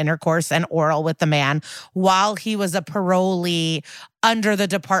engage in intercourse and oral with the man while he was a parolee under the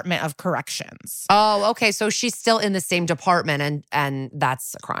Department of Corrections. Oh, okay. So she's still in the same department, and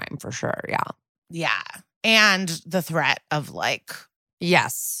that's a crime for sure. Yeah. Yeah. And the threat of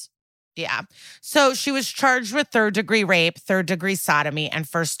yes. Yeah. So she was charged with third-degree rape, third-degree sodomy, and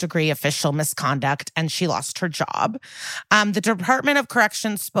first-degree official misconduct, and she lost her job. The Department of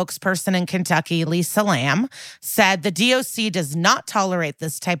Corrections spokesperson in Kentucky, Lisa Lamb, said the DOC does not tolerate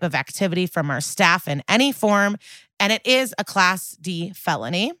this type of activity from our staff in any form, and it is a Class D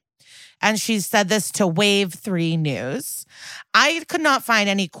felony. And she said this to Wave 3 News. I could not find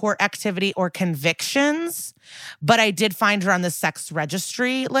any court activity or convictions, but I did find her on the sex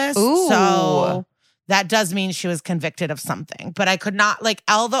registry list. Ooh. So that does mean she was convicted of something. But I could not,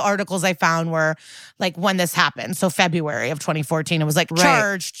 all the articles I found were when this happened. So February of 2014, it was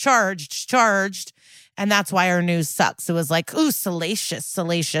charged. And that's why our news sucks. It was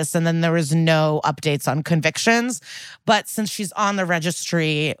salacious. And then there was no updates on convictions. But since she's on the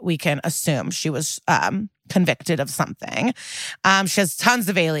registry, we can assume she was convicted of something. She has tons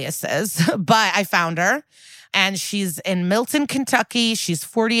of aliases, but I found her. And she's in Milton, Kentucky. She's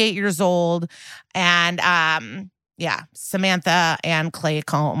 48 years old. And Samantha and Clay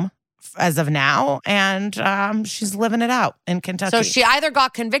Combe as of now, and she's living it out in Kentucky. So she either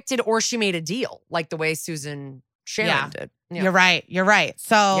got convicted or she made a deal, like the way Susan Sharon did. Yeah. You're right.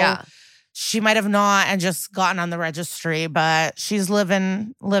 So she might have not and just gotten on the registry, but she's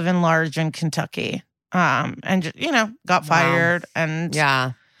living large in Kentucky. And got fired. And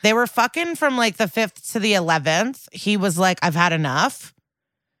they were fucking from the 5th to the 11th. He was like, I've had enough.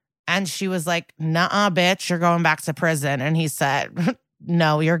 And she was like, nuh-uh, bitch, you're going back to prison. And he said,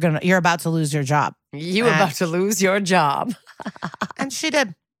 no, you're about to lose your job. You about to lose your job. And she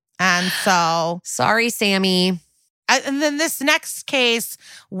did. And so. Sorry, Sammy. And then this next case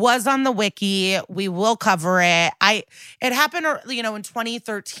was on the wiki. We will cover it. It happened, in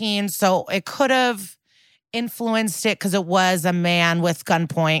 2013. So it could have influenced it because it was a man with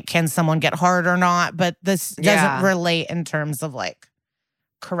gunpoint. Can someone get hard or not? But this doesn't relate in terms of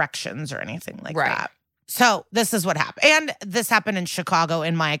corrections or anything like that. So this is what happened. And this happened in Chicago,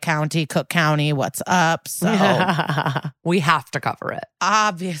 in my county, Cook County. What's up? So we have to cover it.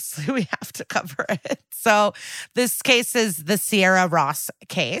 Obviously, we have to cover it. So this case is the Sierra Ross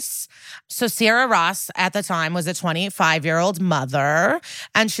case. So Sierra Ross at the time was a 25-year-old mother,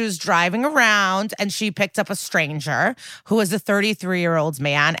 and she was driving around and she picked up a stranger who was a 33-year-old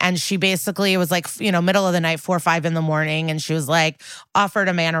man. And she basically, it was middle of the night, 4 or 5 in the morning. And she was offered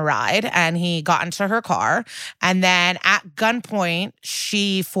a man a ride, and he got into her car. And then at gunpoint,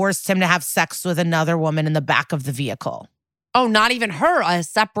 she forced him to have sex with another woman in the back of the vehicle. Oh, not even her, a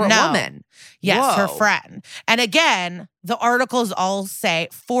separate woman. Yes, Whoa. Her friend. And again, the articles all say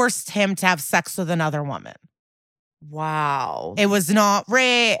forced him to have sex with another woman. Wow. It was not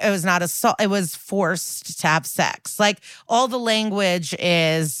rape. It was not assault. It was forced to have sex. Like, all the language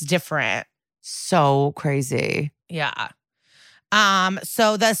is different. So crazy. Yeah.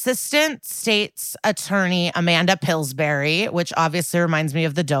 So the assistant state's attorney, Amanda Pillsbury, which obviously reminds me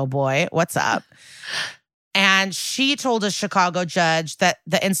of the Doughboy. What's up? And she told a Chicago judge that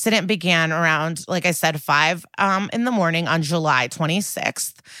the incident began around, like I said, 5 in the morning on July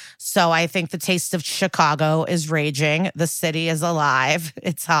 26th. So I think the taste of Chicago is raging. The city is alive.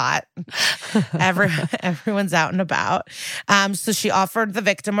 It's hot. Everyone's out and about. So she offered the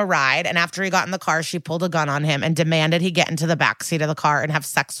victim a ride. And after he got in the car, she pulled a gun on him and demanded he get into the backseat of the car and have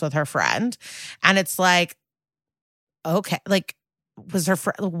sex with her friend. And it's like, okay, like, was her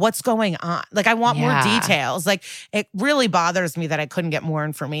what's going on? Like, I want more details. Like, it really bothers me that I couldn't get more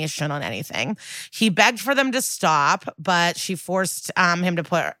information on anything. He begged for them to stop, but she forced him to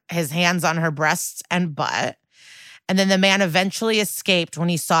put his hands on her breasts and butt. And then the man eventually escaped when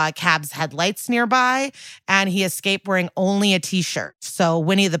he saw a cab's headlights nearby, and he escaped wearing only a t-shirt. So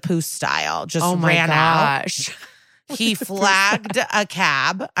Winnie the Pooh style, just ran out. He flagged a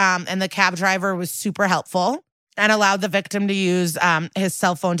cab, and the cab driver was super helpful and allowed the victim to use his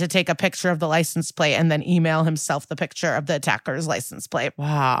cell phone to take a picture of the license plate and then email himself the picture of the attacker's license plate.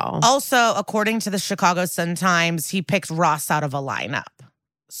 Wow. Also, according to the Chicago Sun-Times, he picked Ross out of a lineup.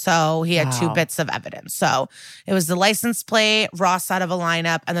 So he had 2 bits of evidence. So it was the license plate, Ross out of a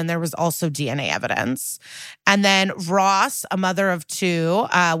lineup, and then there was also DNA evidence. And then Ross, a mother of 2,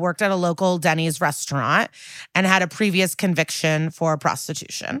 worked at a local Denny's restaurant and had a previous conviction for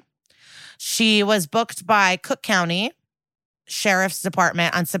prostitution. She was booked by Cook County Sheriff's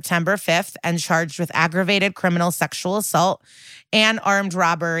Department on September 5th and charged with aggravated criminal sexual assault and armed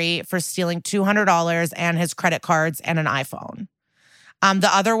robbery for stealing $200 and his credit cards and an iPhone.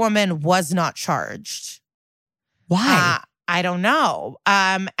 The other woman was not charged. Why? I don't know.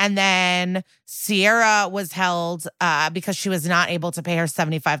 And then Sierra was held because she was not able to pay her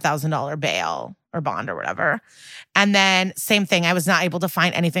 $75,000 bail or bond or whatever. And then same thing. I was not able to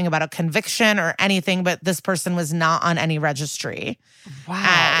find anything about a conviction or anything, but this person was not on any registry. Wow.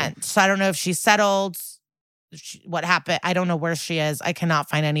 And so I don't know if she settled, what happened. I don't know where she is. I cannot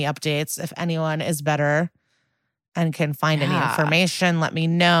find any updates. If anyone is better and can find any information, let me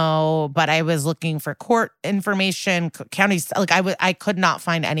know. But I was looking for court information, county, like I could not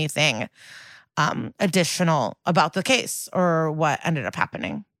find anything additional about the case or what ended up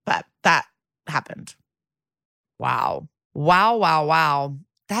happening. But that happened. Wow.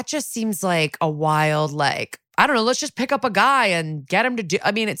 That just seems like a wild, like, I don't know, let's just pick up a guy and get him to do,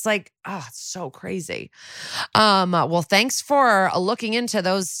 I mean, it's like, oh, it's so crazy. Well, thanks for looking into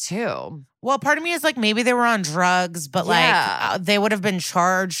those too. Well, part of me is like, maybe they were on drugs, but like they would have been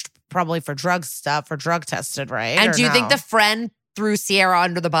charged probably for drug stuff or drug tested, right? And do you think the friend threw Sierra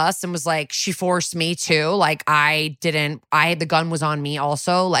under the bus and was like, she forced me too? Like, the gun was on me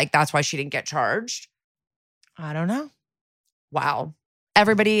also. Like, that's why she didn't get charged? I don't know. Wow.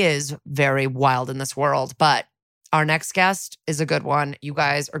 Everybody is very wild in this world, but our next guest is a good one. You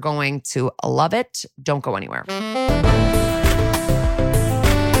guys are going to love it. Don't go anywhere.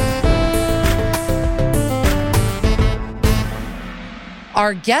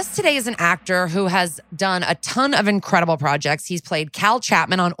 Our guest today is an actor who has done a ton of incredible projects. He's played Cal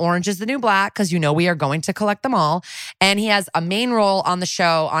Chapman on Orange is the New Black, because you know we are going to collect them all. And he has a main role on the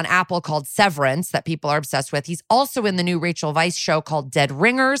show on Apple called Severance that people are obsessed with. He's also in the new Rachel Weisz show called Dead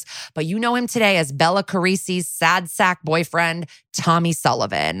Ringers, but you know him today as Bella Carisi's sad sack boyfriend, Tommy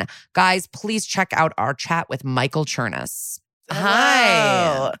Sullivan. Guys, please check out our chat with Michael Chernus. Hello.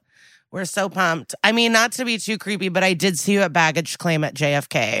 Hi. We're so pumped. I mean, not to be too creepy, but I did see you at baggage claim at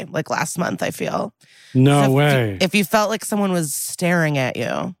JFK like last month, I feel. No so way. If you felt like someone was staring at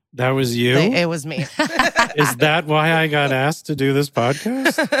you. That was you? It was me. Is that why I got asked to do this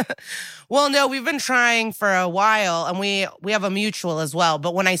podcast? Well, no, we've been trying for a while, and we have a mutual as well.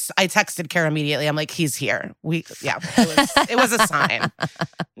 But when I texted Kara immediately, I'm like, he's here. It was a sign.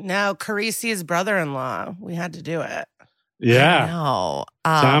 No, Carisi's brother-in-law. We had to do it. Yeah. No.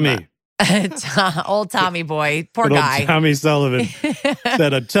 Tommy. Old Tommy boy. Poor Good old guy. Tommy Sullivan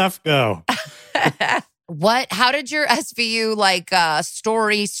said a tough go. How did your SVU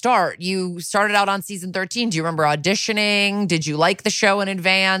story start? You started out on season 13. Do you remember auditioning? Did you like the show in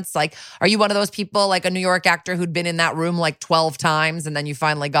advance? Like, are you one of those people, like a New York actor who'd been in that room like 12 times and then you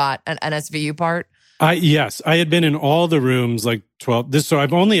finally got an SVU part? Yes, I had been in all the rooms like 12. So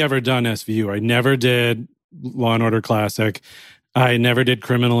I've only ever done SVU. I never did Law and Order Classic. I never did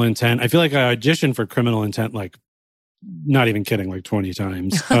Criminal Intent. I feel like I auditioned for Criminal Intent, like, not even kidding, like 20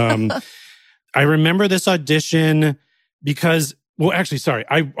 times. I remember this audition because, well, actually, sorry.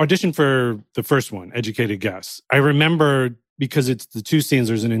 I auditioned for the first one, Educated Guess. I remember because it's the two scenes.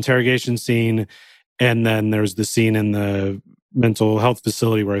 There's an interrogation scene, and then there's the scene in the mental health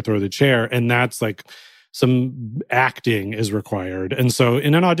facility where I throw the chair. And that's like some acting is required. And so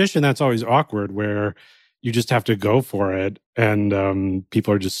in an audition, that's always awkward where you just have to go for it. And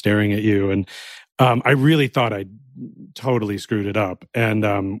people are just staring at you. And I really thought I totally screwed it up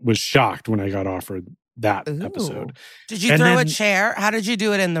and was shocked when I got offered that episode. Did you throw a chair? How did you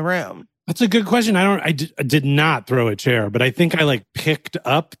do it in the room? That's a good question. I did not throw a chair, but I think I like picked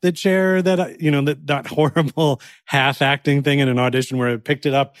up the chair that that horrible half acting thing in an audition where I picked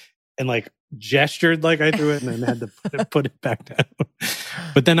it up and like gestured like I threw it and then had to put it back down.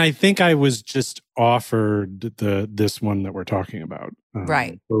 But then I think I was just offered this one that we're talking about,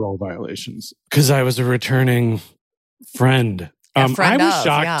 right? Parole violations, because I was a returning friend. I was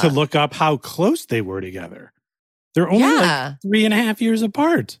shocked to look up how close they were together. They're only like 3.5 years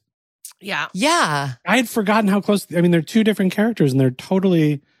apart. Yeah. Yeah. I had forgotten how close. I mean, they're two different characters and they're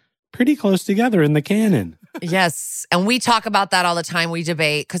totally pretty close together in the canon. Yes. And we talk about that all the time. We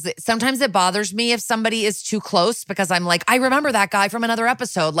debate because sometimes it bothers me if somebody is too close because I'm like, I remember that guy from another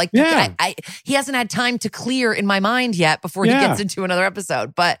episode. Like, he hasn't had time to clear in my mind yet before he gets into another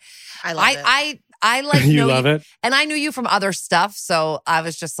episode. But I love it. I like you love it, and I knew you from other stuff, so I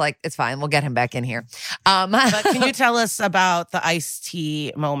was just like, "It's fine, we'll get him back in here." But can you tell us about the iced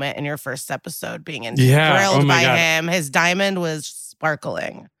tea moment in your first episode? Being grilled by him, his diamond was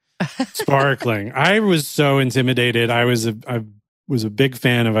sparkling. Sparkling. I was so intimidated. I was a big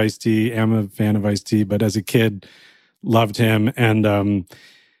fan of iced tea. Am a fan of iced tea, but as a kid, loved him. And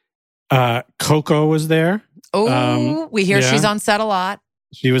Coco was there. Oh, we hear she's on set a lot.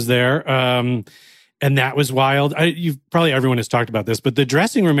 She was there. And that was wild. Everyone has talked about this, but the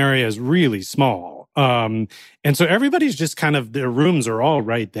dressing room area is really small. And so everybody's just kind of, their rooms are all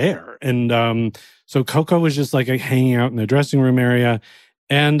right there. And so Coco was just like hanging out in the dressing room area.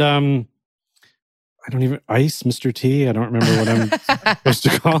 And Mr. T, I don't remember what I'm supposed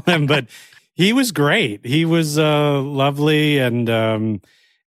to call him, but he was great. He was lovely. And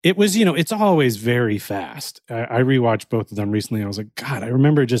it was, it's always very fast. I rewatched both of them recently. I was like, God, I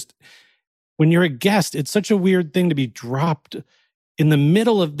remember just when you're a guest, it's such a weird thing to be dropped in the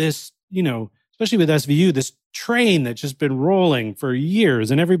middle of this, especially with SVU, this train that's just been rolling for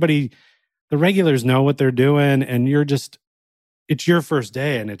years and everybody, the regulars know what they're doing and it's your first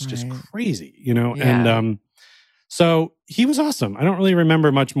day and it's just crazy, Yeah. And so he was awesome. I don't really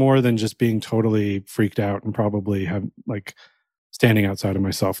remember much more than just being totally freaked out and probably have like standing outside of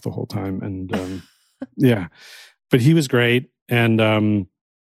myself the whole time. And but he was great. And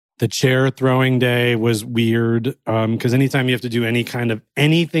the chair throwing day was weird because anytime you have to do any kind of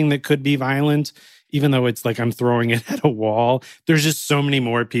anything that could be violent, even though it's like I'm throwing it at a wall, there's just so many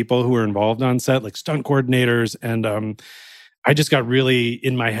more people who are involved on set, like stunt coordinators. And I just got really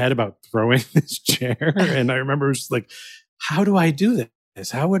in my head about throwing this chair. And I remember just like, how do I do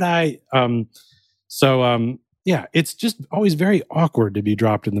this? How would I? It's just always very awkward to be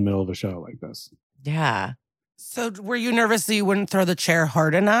dropped in the middle of a show like this. Yeah. So were you nervous that you wouldn't throw the chair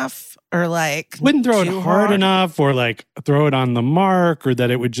hard enough or like wouldn't throw it hard enough or like throw it on the mark or that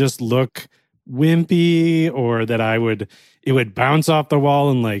it would just look wimpy or that it would bounce off the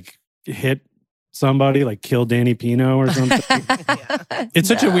wall and like hit somebody, like kill Danny Pino or something. It's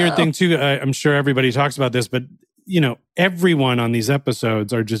such a weird thing too. I'm sure everybody talks about this, but everyone on these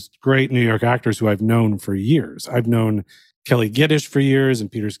episodes are just great New York actors who I've known for years. I've known Kelly Giddish for years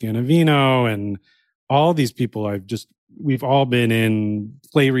and Peter Scanavino and all these people we've all been in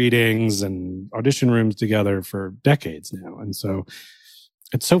play readings and audition rooms together for decades now. And so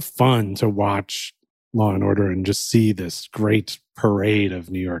it's so fun to watch Law and Order and just see this great parade of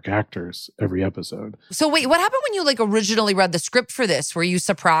New York actors every episode. So wait, what happened when you like originally read the script for this? Were you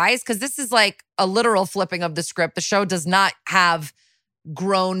surprised? Because this is like a literal flipping of the script. The show does not have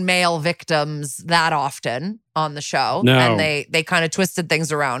grown male victims that often on the show. No. And they kind of twisted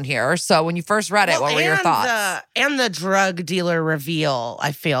things around here. So when you first read it, what were your thoughts? And the drug dealer reveal,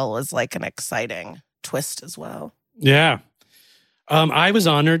 I feel, was like an exciting twist as well. Yeah. I was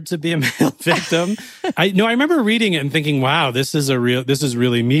honored to be a male victim. I remember reading it and thinking, wow, this is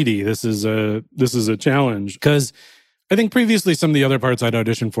really meaty. This is a challenge. Because I think previously some of the other parts I'd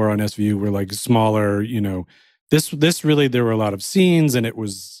auditioned for on SVU were like smaller, This really, there were a lot of scenes and it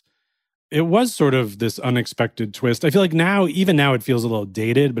was sort of this unexpected twist. I feel like even now it feels a little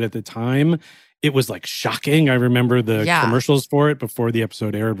dated, but at the time it was like shocking. I remember the commercials for it before the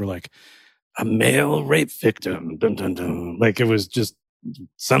episode aired were like, a male rape victim, dun, dun, dun. Like it was just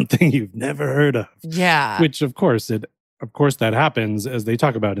something you've never heard of. Yeah. Which of course that happens as they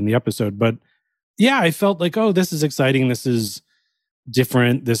talk about in the episode. But yeah, I felt like, oh, this is exciting. This is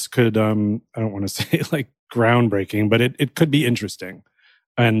different. This could, I don't want to say like groundbreaking, but it could be interesting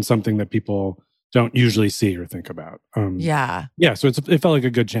and something that people don't usually see or think about. Yeah. So it felt like a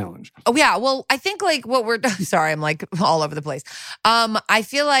good challenge. Oh yeah. Well, I think like what we're sorry, I'm like all over the place. I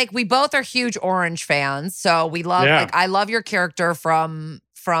feel like we both are huge Orange fans, so we love like I love your character from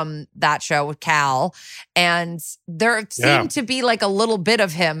that show with Cal, and there seemed to be like a little bit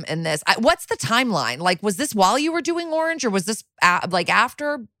of him in this. What's the timeline? Like, was this while you were doing Orange, or was this like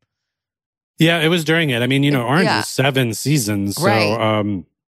after? Yeah, it was during it. I mean, Orange is 7 seasons, so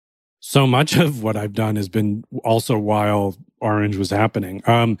so much of what I've done has been also while Orange was happening.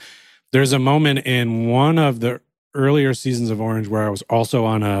 There's a moment in one of the earlier seasons of Orange where I was also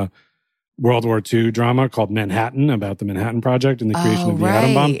on a World War II drama called Manhattan, about the Manhattan Project and the creation of the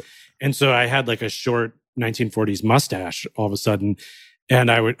atom bomb. And so I had like a short 1940s mustache all of a sudden. And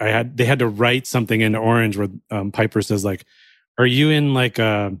they had to write something into Orange where Piper says like, are you in like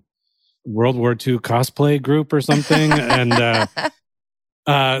a World War II cosplay group or something? And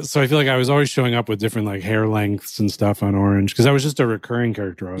so I feel like I was always showing up with different like hair lengths and stuff on Orange because I was just a recurring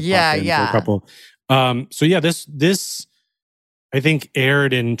character. I was for a couple. So yeah, this I think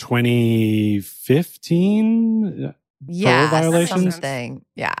aired in 2015. Yeah, Parole violations. Something.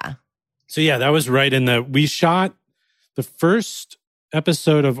 Yeah. So yeah, that was right in we shot the first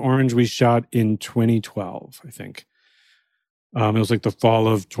episode of Orange we shot in 2012, I think. It was like the fall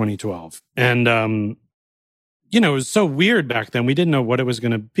of 2012. And it was so weird back then. We didn't know what it was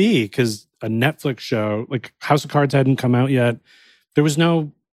going to be because a Netflix show, like House of Cards hadn't come out yet. There was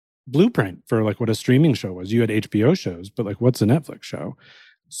no blueprint for like what a streaming show was. You had HBO shows, but like what's a Netflix show?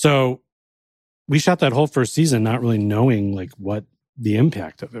 So we shot that whole first season not really knowing like what the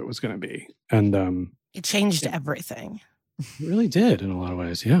impact of it was going to be. And it changed everything. It really did in a lot of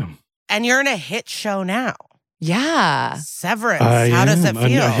ways, yeah. And you're in a hit show now. Yeah. Severance. How does it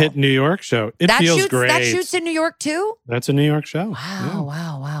feel? A hit New York show. It feels great. That shoots in New York too? That's a New York show.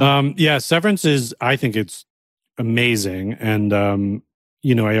 Wow. Yeah, Severance I think it's amazing. And,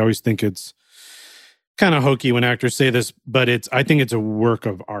 I always think it's kind of hokey when actors say this, but I think it's a work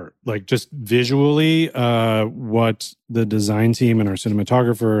of art. Like just visually, what the design team and our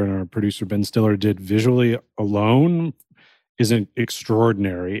cinematographer and our producer, Ben Stiller, did visually alone isn't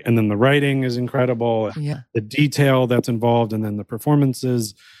extraordinary. And then the writing is incredible. Yeah. The detail that's involved, and then the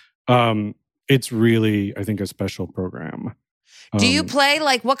performances. It's really, I think, a special program. Do you play,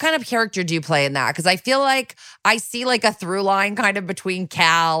 like, what kind of character do you play in that? Because I feel like I see like a through line kind of between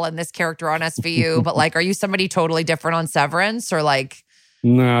Cal and this character on SVU, but like, are you somebody totally different on Severance, or like?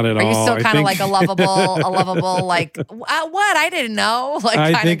 Not at all. Are you still kind of like a lovable, like, what? I didn't know. Like,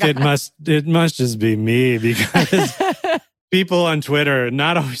 I think it must just be me, because people on Twitter,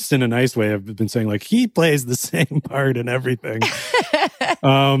 not always in a nice way, have been saying like, he plays the same part in everything.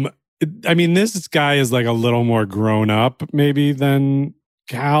 I mean, this guy is like a little more grown up maybe than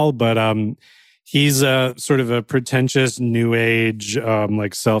Cal, but he's a sort of a pretentious new age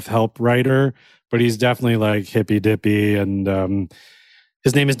like self-help writer, but he's definitely like hippy dippy. And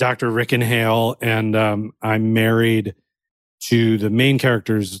his name is Dr. Rickenhale, and I'm married to the main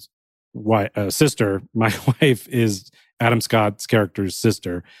character's sister. My wife is Adam Scott's character's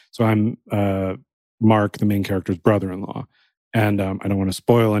sister. So I'm Mark, the main character's brother-in-law. And I don't want to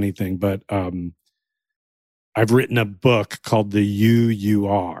spoil anything, but I've written a book called The You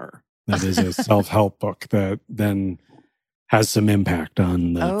Are. That is a self-help book that then has some impact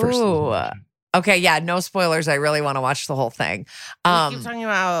on the first season. Okay, yeah, no spoilers. I really want to watch the whole thing. We keep talking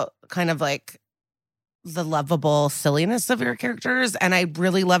about kind of like the lovable silliness of your characters, and I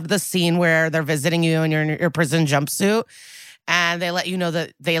really loved the scene where they're visiting you and you're in your prison jumpsuit. And they let you know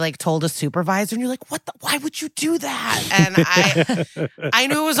that they like told a supervisor, and you're like, "What? Why would you do that?" And I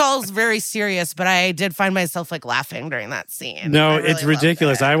knew it was all very serious, but I did find myself like laughing during that scene. No, really, it's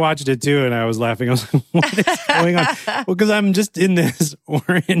ridiculous. I watched it too, and I was laughing. I was like, "What is going on?" Well, because I'm just in this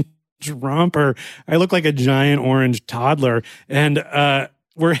orange romper. I look like a giant orange toddler, and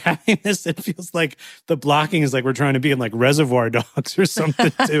we're having this. It feels like the blocking is like we're trying to be in like Reservoir Dogs or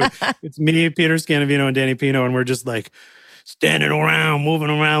something too. It's me, Peter Scanavino, and Danny Pino, and we're just like standing around, moving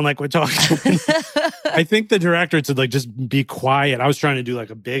around like we're talking. I think the director said like, just be quiet. I was trying to do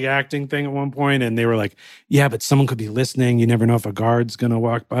like a big acting thing at one point, and they were like, yeah, but someone could be listening. You never know if a guard's going to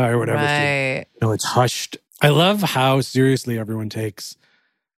walk by or whatever. Right. So, it's hushed. I love how seriously everyone takes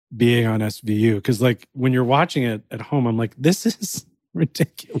being on SVU. Because like when you're watching it at home, I'm like, this is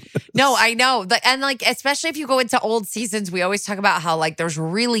ridiculous. No, I know. And like, especially if you go into old seasons, we always talk about how like there's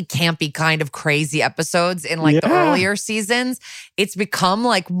really campy kind of crazy episodes in like the earlier seasons. It's become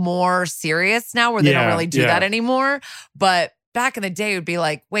like more serious now where they don't really do that anymore. But back in the day, it would be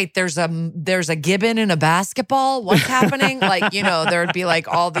like, wait, there's a gibbon in a basketball. What's happening? Like, there would be like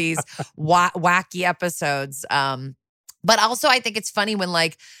all these wacky episodes. But also, I think it's funny when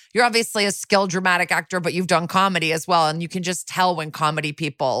like you're obviously a skilled dramatic actor, but you've done comedy as well, and you can just tell when comedy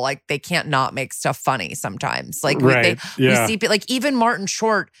people like they can't not make stuff funny sometimes. Like we see like even Martin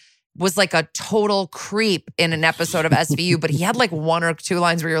Short was like a total creep in an episode of SVU, but he had like one or two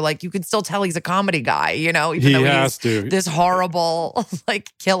lines where you're like, you can still tell he's a comedy guy, even though he's this horrible like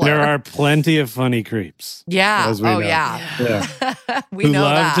killer. There are plenty of funny creeps. Yeah. As we know. We know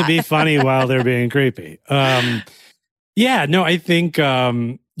love that. to be funny while they're being creepy. I think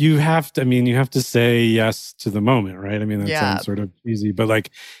you have to say yes to the moment, right? I mean, that sounds sort of easy, but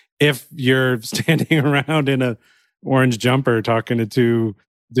like if you're standing around in a orange jumper talking to two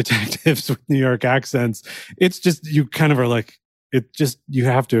detectives with New York accents, it's just, you kind of are like, you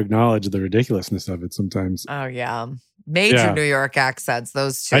have to acknowledge the ridiculousness of it sometimes. Oh, yeah. Major New York accents,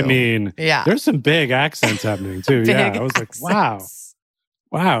 those two. I mean, there's some big accents happening too. I was like,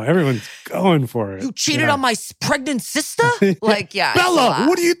 wow, everyone's going for it. You cheated on my pregnant sister? Like, Bella,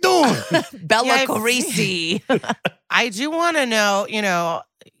 what are you doing? Bella Carisi. I do want to know,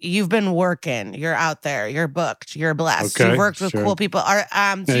 you've been working, you're out there, you're booked, you're blessed. You've worked with cool people.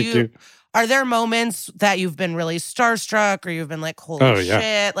 Are there moments that you've been really starstruck or you've been like, holy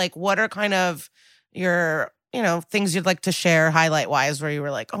shit? Like, what are kind of your, things you'd like to share highlight-wise where you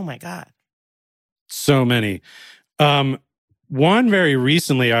were like, oh my God? So many. One, very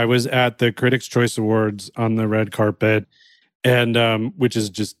recently, I was at the Critics' Choice Awards on the red carpet, and which is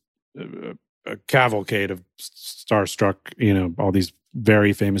just a cavalcade of starstruck, all these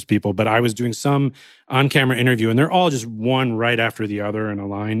very famous people. But I was doing some on-camera interview, and they're all just one right after the other in a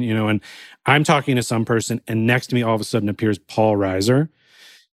line, and I'm talking to some person, and next to me all of a sudden appears Paul Reiser.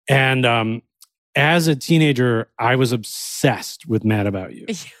 And as a teenager, I was obsessed with Mad About You.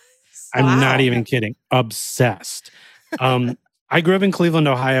 Yes. I'm not even kidding. Obsessed. I grew up in Cleveland,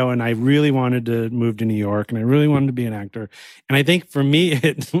 Ohio, and I really wanted to move to New York, and I really wanted to be an actor. And I think for me,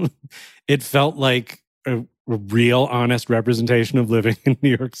 it felt like a real, honest representation of living in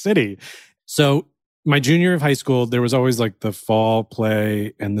New York City. So my junior year of high school, there was always like the fall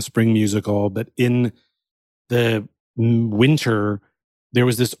play and the spring musical, but in the winter, there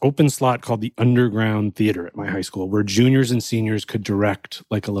was this open slot called the Underground Theater at my high school, where juniors and seniors could direct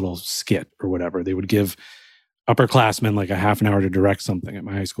like a little skit or whatever. They would give upperclassmen like a half an hour to direct something at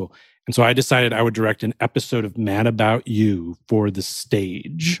my high school. And so I decided I would direct an episode of Mad About You for the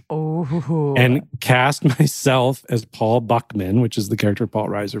stage. And cast myself as Paul Buckman, which is the character Paul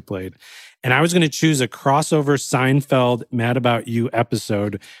Reiser played. And I was going to choose a crossover Seinfeld Mad About You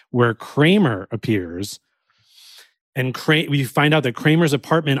episode where Kramer appears. And we find out that Kramer's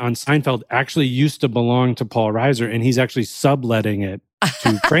apartment on Seinfeld actually used to belong to Paul Reiser, and he's actually subletting it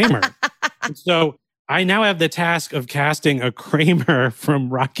to Kramer. So I now have the task of casting a Kramer from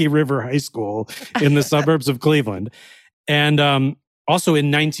Rocky River High School in the suburbs of Cleveland. And also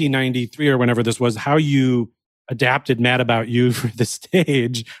in 1993 or whenever this was, how you adapted Mad About You for the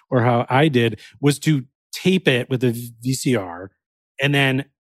stage, or how I did, was to tape it with a VCR and then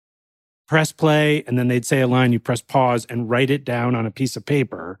press play, and then they'd say a line, you press pause and write it down on a piece of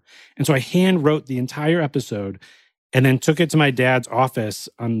paper. And so I hand wrote the entire episode and then took it to my dad's office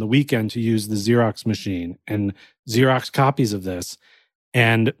on the weekend to use the Xerox machine and Xerox copies of this,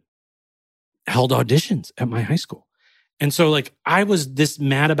 and held auditions at my high school. And so like I was this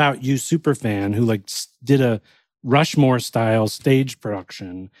Mad About You super fan who like did a Rushmore style stage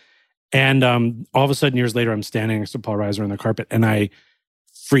production. And all of a sudden years later, I'm standing next to Paul Reiser on the carpet, and I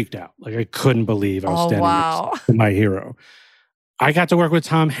freaked out. Like I couldn't believe I was standing next to my hero. I got to work with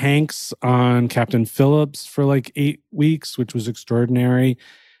Tom Hanks on Captain Phillips for like 8 weeks, which was extraordinary.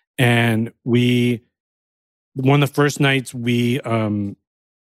 And one of the first nights we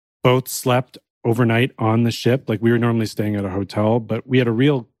both slept overnight on the ship. Like we were normally staying at a hotel, but we had a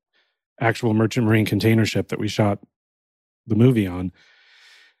real actual merchant marine container ship that we shot the movie on.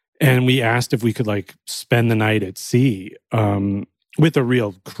 And we asked if we could like spend the night at sea with a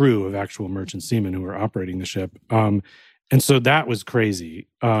real crew of actual merchant seamen who were operating the ship. And so that was crazy.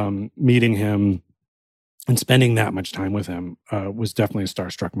 Meeting him and spending that much time with him was definitely a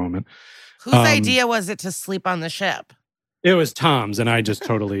starstruck moment. Whose idea was it to sleep on the ship? It was Tom's, and I just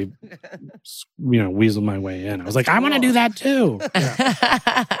totally, weaseled my way in. I was like, I want to do that too.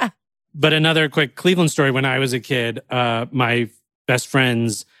 Yeah. But another quick Cleveland story. When I was a kid, my best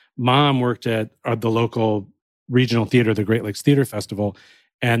friend's mom worked at the local regional theater, the Great Lakes Theater Festival.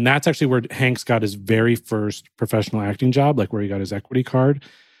 And that's actually where Hanks got his very first professional acting job, like where he got his equity card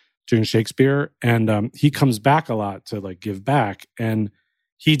doing Shakespeare. And he comes back a lot to like give back. And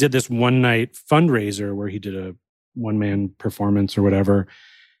he did this one night fundraiser where he did a one-man performance or whatever.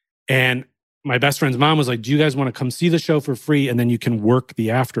 And my best friend's mom was like, do you guys want to come see the show for free? And then you can work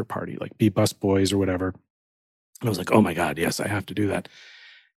the after party, like be busboys or whatever. And I was like, oh my God, yes, I have to do that.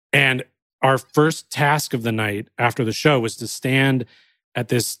 And our first task of the night after the show was to stand at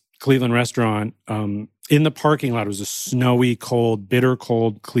this Cleveland restaurant in the parking lot. It was a snowy, cold, bitter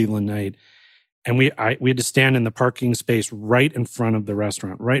cold Cleveland night. And we had to stand in the parking space right in front of the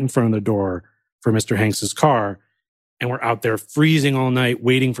restaurant, right in front of the door for Mr. Hanks's car. And we're out there freezing all night,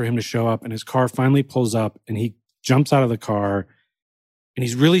 waiting for him to show up. And his car finally pulls up and he jumps out of the car. And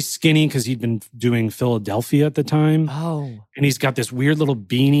he's really skinny because he'd been doing Philadelphia at the time. Oh. And he's got this weird little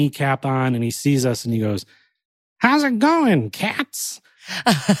beanie cap on. And he sees us and he goes, how's it going, cats?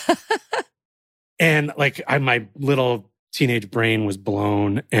 And like my little teenage brain was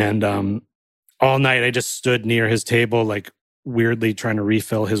blown. And all night I just stood near his table, like weirdly trying to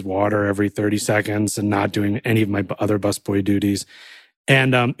refill his water every 30 seconds and not doing any of my other busboy duties.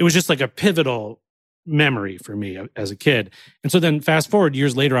 And it was just like a pivotal memory for me as a kid. And so then fast forward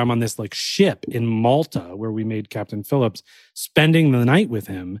years later, I'm on this like ship in Malta where we made Captain Phillips, spending the night with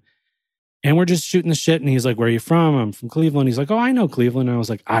him. And we're just shooting the shit. And he's like, where are you from? I'm from Cleveland. He's like, oh, I know Cleveland. And I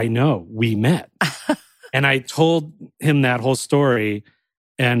was like, I know, we met. And I told him that whole story.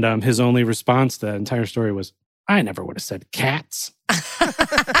 And his only response to that entire story was, I never would have said cats.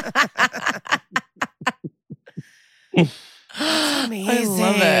 Amazing. I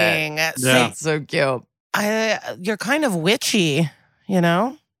love it. That's so cute. You're kind of witchy, you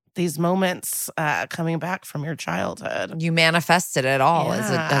know? These moments coming back from your childhood. You manifested it all as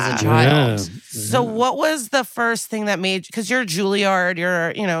a child. Yeah. So what was the first thing that made, because you're Juilliard, you're,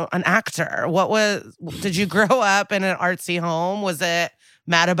 an actor. Did you grow up in an artsy home? Was it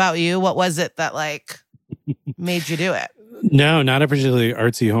Mad About You? What was it that like made you do it? No, not a particularly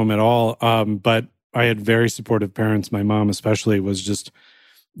artsy home at all. But I had very supportive parents. My mom especially was just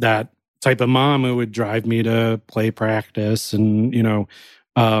that type of mom who would drive me to play practice. And,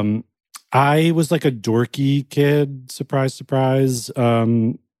 I was like a dorky kid, surprise, surprise.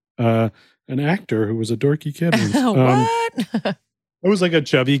 An actor who was a dorky kid. What? I was like a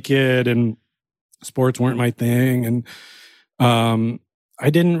chubby kid and sports weren't my thing. And I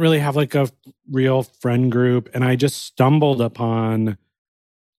didn't really have like a real friend group. And I just stumbled upon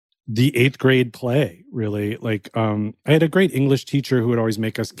the 8th grade play, really. Like I had a great English teacher who would always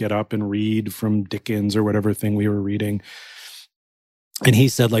make us get up and read from Dickens or whatever thing we were reading. And he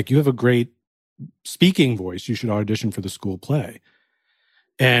said, like, you have a great speaking voice. You should audition for the school play.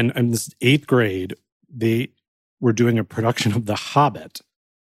 And in this 8th grade, they were doing a production of The Hobbit.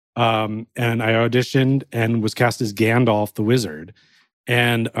 And I auditioned and was cast as Gandalf the Wizard.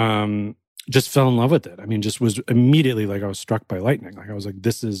 And just fell in love with it. I mean, just was immediately like I was struck by lightning. Like I was like,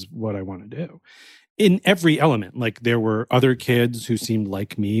 this is what I want to do. In every element, like there were other kids who seemed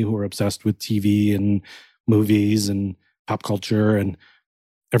like me who were obsessed with TV and movies and pop culture, and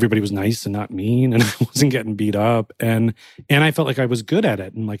everybody was nice and not mean, and I wasn't getting beat up. And I felt like I was good at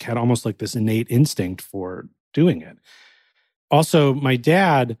it and like had almost like this innate instinct for doing it. Also, my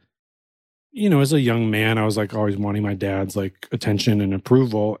dad, as a young man, I was like always wanting my dad's like attention and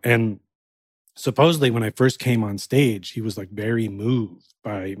approval. And supposedly when I first came on stage, he was like very moved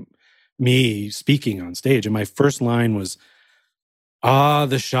by me speaking on stage. And my first line was, "Ah,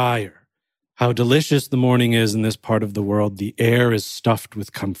 the Shire. How delicious the morning is in this part of the world. The air is stuffed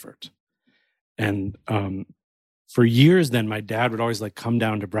with comfort." And for years then, my dad would always like come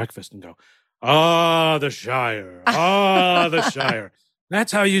down to breakfast and go, "Ah, the Shire. Ah, the Shire.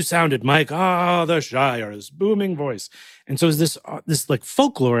 That's how you sounded, Mike. Ah, the Shire," this booming voice. And so it was this like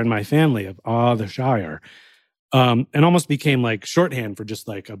folklore in my family of "Ah, the Shire." And almost became like shorthand for just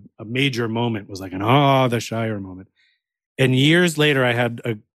like a major moment was like an "Ah, the Shire" moment. And years later, I had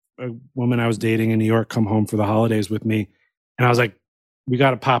a woman I was dating in New York come home for the holidays with me. And I was like, we got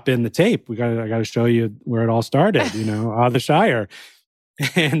to pop in the tape. I got to show you where it all started, "Ah, the Shire."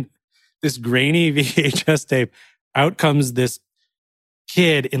 And this grainy VHS tape, out comes this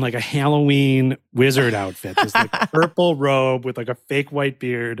kid in like a Halloween wizard outfit, this like purple robe with like a fake white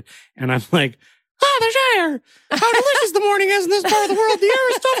beard. And I'm like, "Ah, the Shire. How delicious the morning is in this part of the world. The air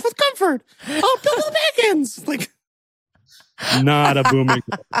is stuffed with comfort. Oh, Bill Baggins." Like, not a booming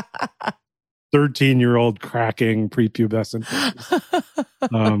 13-year-old cracking prepubescent.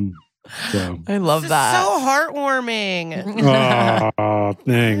 So I love that. So heartwarming. Oh,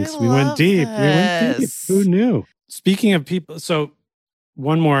 thanks. We went deep. Who knew? Speaking of people, so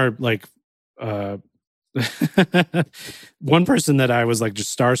one more one person that I was like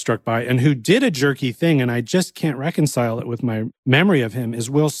just starstruck by and who did a jerky thing, and I just can't reconcile it with my memory of him, is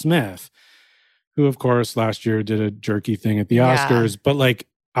Will Smith, who of course last year did a jerky thing at the Oscars. But like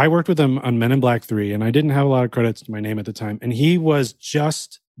I worked with him on Men in Black 3 and I didn't have a lot of credits to my name at the time. And he was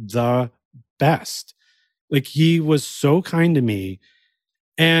just the best. Like he was so kind to me.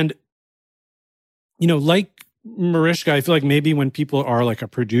 And, you know, like Mariska, I feel like maybe when people are like a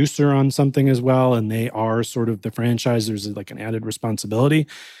producer on something as well, and they are sort of the franchise, there's like an added responsibility.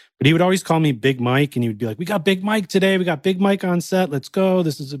 But he would always call me Big Mike, and he would be like, "We got Big Mike today. We got Big Mike on set. Let's go.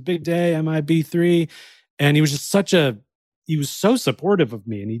 This is a big day, MIB3." And he was just he was so supportive of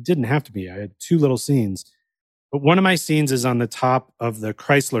me, and he didn't have to be. I had 2 little scenes. But one of my scenes is on the top of the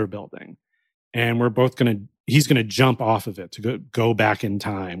Chrysler building. And he's going to jump off of it to go back in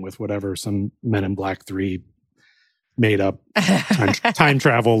time with whatever some Men in Black 3 made up time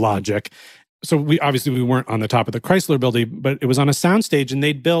travel logic. So we weren't on the top of the Chrysler building, but it was on a soundstage, and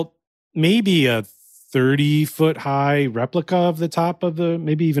they'd built maybe a 30-foot high replica of the top of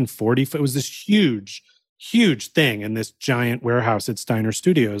maybe even 40 foot. It was this huge, huge thing in this giant warehouse at Steiner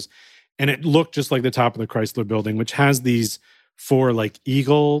Studios. And it looked just like the top of the Chrysler building, which has these 4 like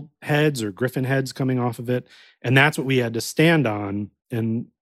eagle heads or griffin heads coming off of it. And that's what we had to stand on, and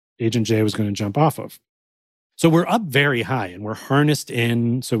Agent J was going to jump off of. So we're up very high and we're harnessed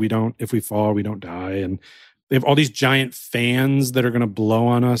in so if we fall, we don't die. And they have all these giant fans that are going to blow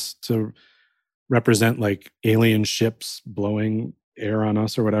on us to represent like alien ships blowing air on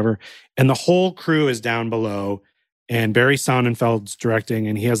us or whatever. And the whole crew is down below, and Barry Sonnenfeld's directing,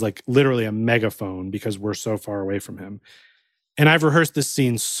 and he has like literally a megaphone because we're so far away from him. And I've rehearsed this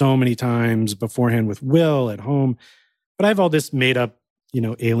scene so many times beforehand with Will at home, but I have all this made up,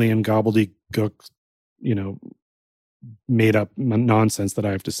 alien gobbledygook, made up nonsense that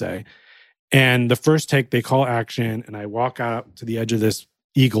I have to say. And the first take, they call action, and I walk out to the edge of this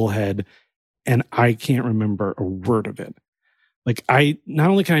eagle head, and I can't remember a word of it. Like not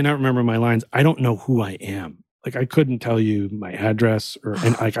only can I not remember my lines, I don't know who I am. Like I couldn't tell you my address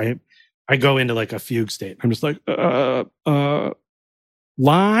and like I go into like a fugue state. I'm just like,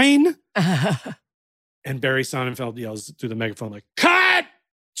 line? And Barry Sonnenfeld yells through the megaphone like, "Cut!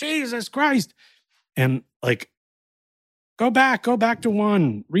 Jesus Christ!" And like, go back to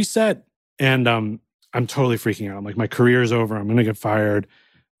 1, reset. And I'm totally freaking out. I'm like, my career's over. I'm going to get fired.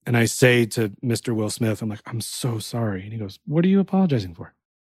 And I say to Mr. Will Smith, I'm like, "I'm so sorry." And he goes, "What are you apologizing for?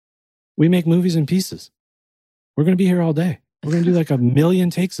 We make movies in pieces. We're going to be here all day. We're going to do like 1 million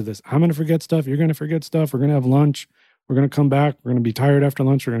takes of this. I'm going to forget stuff. You're going to forget stuff. We're going to have lunch. We're going to come back. We're going to be tired after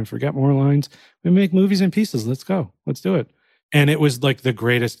lunch. We're going to forget more lines. We make movies in pieces. Let's go. Let's do it." And it was like the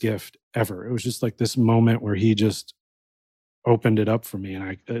greatest gift ever. It was just like this moment where he just opened it up for me.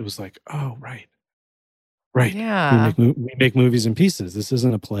 And it was like, oh, right. Yeah. We make movies in pieces. This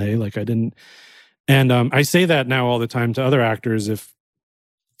isn't a play. Like I didn't. And I say that now all the time to other actors. If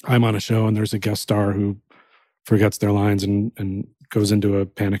I'm on a show and there's a guest star who forgets their lines and goes into a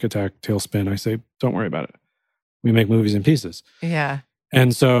panic attack tailspin, I say, don't worry about it. We make movies in pieces. Yeah.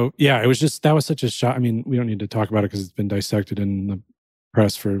 And so, yeah, it was just, that was such a shock. I mean, we don't need to talk about it because it's been dissected in the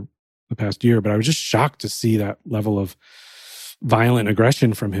press for the past year, but I was just shocked to see that level of violent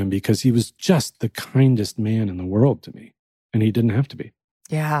aggression from him because he was just the kindest man in the world to me. And he didn't have to be.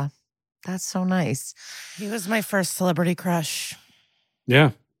 Yeah. That's so nice. He was my first celebrity crush.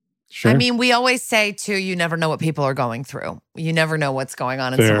 Yeah. Sure. I mean, we always say too, you never know what people are going through. You never know what's going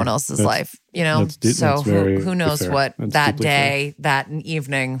on in someone else's life, So who knows what that day, that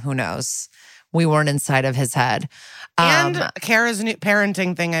evening, who knows? We weren't inside of his head. And Kara's new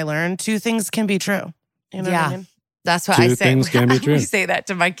parenting thing I learned, 2 things can be true. You know what I mean? That's what I say. 2 things can be true. We say that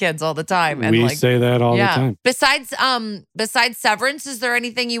to my kids all the time. And we say that all the time. Besides Severance, is there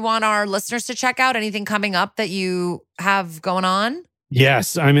anything you want our listeners to check out? Anything coming up that you have going on?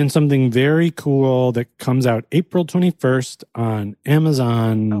 Yes, I'm in something very cool that comes out April 21st on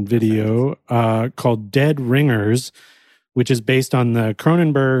Amazon Video called Dead Ringers, which is based on the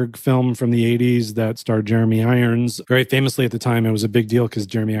Cronenberg film from the 80s that starred Jeremy Irons. Very famously at the time, it was a big deal because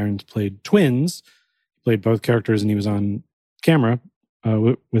Jeremy Irons played twins. He played both characters, and he was on camera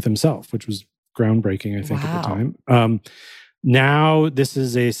with himself, which was groundbreaking, I think, at the time. Now, this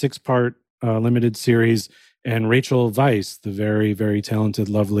is a 6-part limited series. And Rachel Weisz, the very, very talented,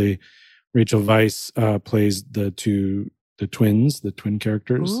 lovely Rachel Weisz, plays the twin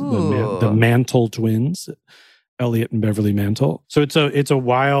characters, the Mantle twins. Elliot and Beverly Mantle. So it's a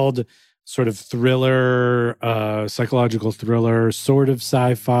wild sort of thriller, psychological thriller, sort of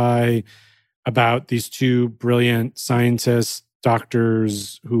sci-fi about these two brilliant scientists,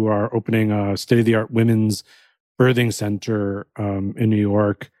 doctors who are opening a state-of-the-art women's birthing center in New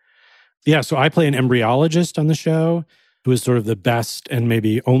York. Yeah, so I play an embryologist on the show who is sort of the best and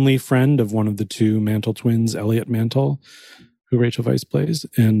maybe only friend of one of the two Mantle twins, Elliot Mantle, who Rachel Weisz plays.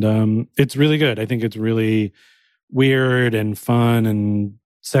 And it's really good. I think it's really weird and fun and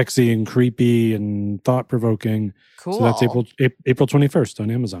sexy and creepy and thought-provoking. Cool. So that's April 21st on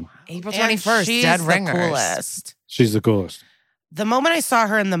Amazon. April 21st, Dead Ringers. The coolest. She's the coolest. The moment I saw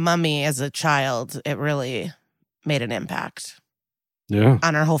her in The Mummy as a child, it really made an impact. Yeah.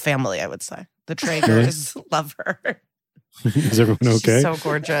 On our whole family, I would say. The Traegers love her. Is everyone okay? She's so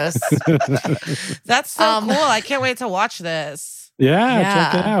gorgeous. That's so cool. I can't wait to watch this.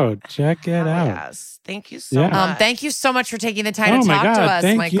 Yeah, check it out. Check it out. Yes. Thank you so much. Thank you so much for taking the time to talk to us,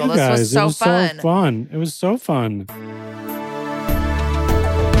 thank Michael. You this guys. was so fun. So fun. It was so fun.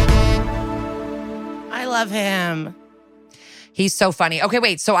 I love him. He's so funny. Okay,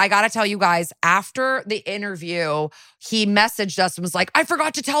 wait. So I got to tell you guys, after the interview, he messaged us and was like, I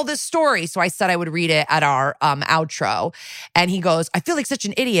forgot to tell this story. So I said I would read it at our outro. And he goes, I feel like such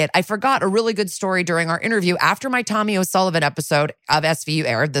an idiot. I forgot a really good story during our interview after my Tommy O'Sullivan episode of SVU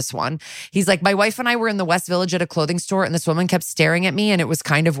aired, this one. He's like, my wife and I were in the West Village at a clothing store and this woman kept staring at me and it was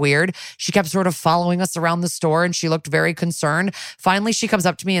kind of weird. She kept sort of following us around the store and she looked very concerned. Finally, she comes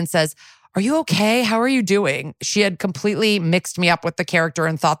up to me and says, are you okay? How are you doing? She had completely mixed me up with the character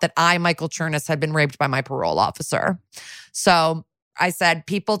and thought that I, Michael Chernus, had been raped by my parole officer. So I said,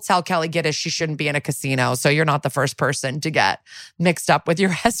 people tell Kelly Giddish she shouldn't be in a casino. So you're not the first person to get mixed up with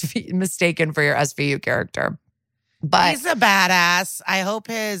your mistaken for your SVU character. But he's a badass. I hope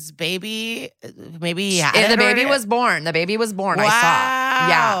his baby, maybe he had it. The baby was born. The baby was born. Wow. I saw.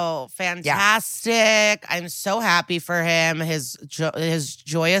 Yeah. Fantastic. Yeah. I'm so happy for him. His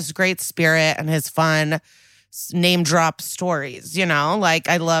joyous, great spirit and his fun name drop stories, you know? Like,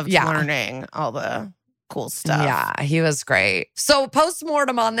 I loved learning all the cool stuff. Yeah, he was great. So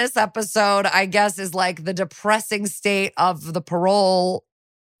postmortem on this episode, I guess, is like the depressing state of the parole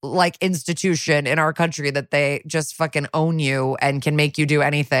institution in our country, that they just fucking own you and can make you do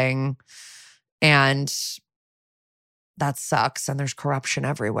anything. And that sucks. And there's corruption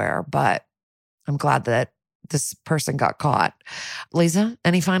everywhere. But I'm glad that this person got caught. Lisa,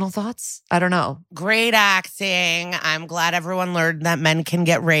 any final thoughts? I don't know. Great acting. I'm glad everyone learned that men can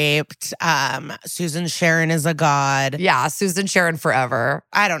get raped. Susan Sharon is a god. Yeah, Susan Sharon forever.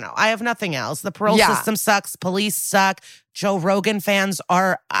 I don't know. I have nothing else. The parole system sucks. Police suck. Joe Rogan fans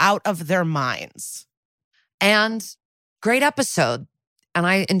are out of their minds. And great episode. And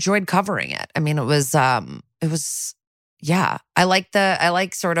I enjoyed covering it. I mean, it was yeah.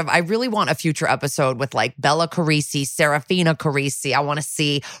 I really want a future episode with like Bella Carisi, Serafina Carisi. I want to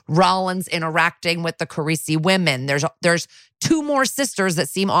see Rollins interacting with the Carisi women. There's two more sisters that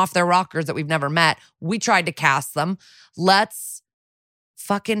seem off their rockers that we've never met. We tried to cast them. Let's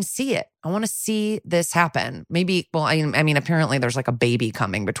fucking see it. I want to see this happen. Maybe, well, I mean, apparently there's like a baby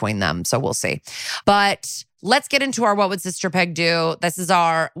coming between them, so we'll see. But let's get into our What Would Sister Peg Do? This is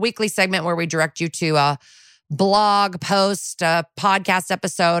our weekly segment where we direct you to a blog post, a podcast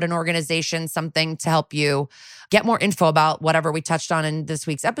episode, an organization, something to help you get more info about whatever we touched on in this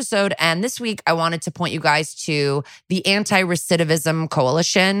week's episode. And this week, I wanted to point you guys to the Anti-Recidivism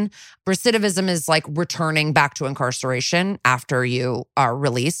Coalition. Recidivism is like returning back to incarceration after you are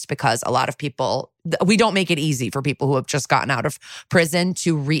released, because a lot of people, we don't make it easy for people who have just gotten out of prison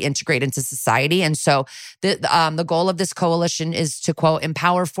to reintegrate into society. And so the goal of this coalition is to, quote,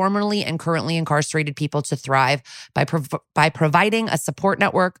 empower formerly and currently incarcerated people to thrive by providing a support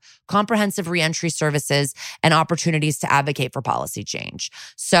network, comprehensive reentry services, and opportunities to advocate for policy change.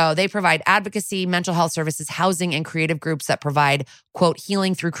 So they provide advocacy, mental health services, housing, and creative groups that provide, quote,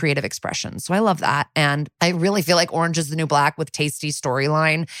 healing through creative expression. So I love that. And I really feel like Orange is the New Black with Tasty's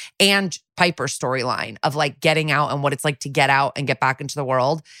storyline and Piper's storyline of like getting out and what it's like to get out and get back into the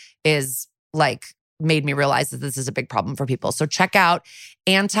world is like made me realize that this is a big problem for people. So check out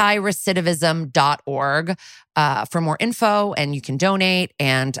antirecidivism.org for more info, and you can donate.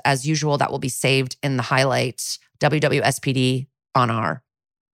 And as usual, that will be saved in the highlights WWSPD on our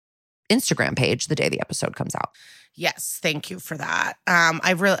Instagram page the day the episode comes out. Yes, thank you for that. I'm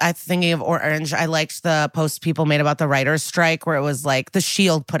thinking of Orange. I liked the post people made about the writer's strike where it was like The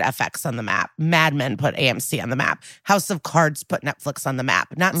Shield put FX on the map, Mad Men put AMC on the map, House of Cards put Netflix on the map,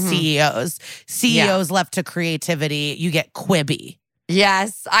 not CEOs. CEOs left to creativity. You get Quibi.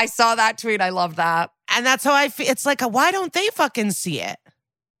 Yes, I saw that tweet. I love that. And that's how I feel. It's like, why don't they fucking see it?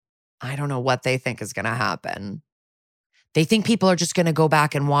 I don't know what they think is going to happen. They think people are just going to go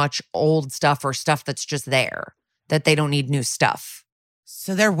back and watch old stuff or stuff that's just there, that they don't need new stuff.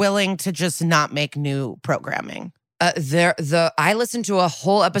 So they're willing to just not make new programming. I listened to a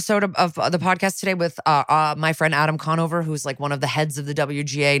whole episode of the podcast today with my friend Adam Conover, who's like one of the heads of the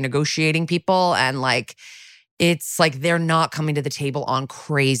WGA negotiating people. And like, it's like they're not coming to the table on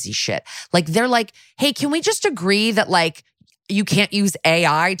crazy shit. Like they're like, hey, can we just agree that like you can't use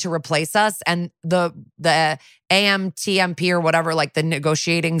AI to replace us? And the AMTMP or whatever, like the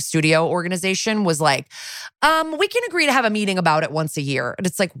negotiating studio organization was like, we can agree to have a meeting about it once a year. And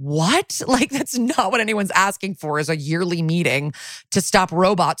it's like, what? Like, that's not what anyone's asking for, is a yearly meeting to stop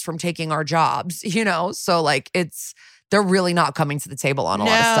robots from taking our jobs, you know? So like, they're really not coming to the table on a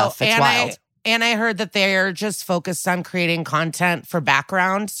lot of stuff. It's wild. And I heard that they're just focused on creating content for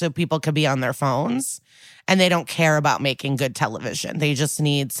background so people could be on their phones, and they don't care about making good television. They just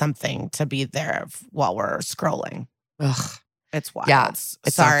need something to be there while we're scrolling. Ugh. It's wild. Yeah, it's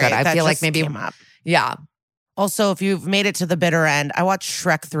sorry. Not good. I feel like maybe, yeah. Also, if you've made it to the bitter end, I watched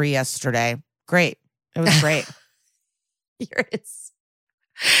Shrek 3 yesterday. Great. It was great.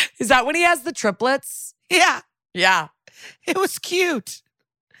 Is that when he has the triplets? Yeah. Yeah. It was cute.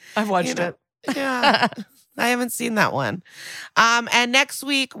 I've watched it. Yeah. I haven't seen that one. And next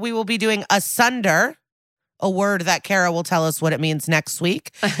week, we will be doing Asunder, a word that Kara will tell us what it means next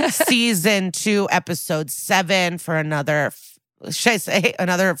week. Season 2, episode 7 for another, should I say,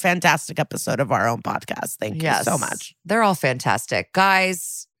 another fantastic episode of our own podcast. Thank you so much. They're all fantastic.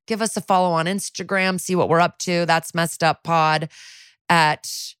 Guys, give us a follow on Instagram. See what we're up to. That's Messed Up Pod at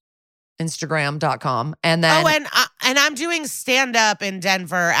Instagram.com. And then and I'm doing stand-up in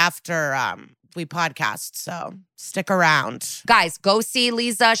Denver after we podcast, so stick around. Guys, go see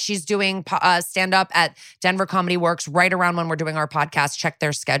Lisa. She's doing stand-up at Denver Comedy Works right around when we're doing our podcast. Check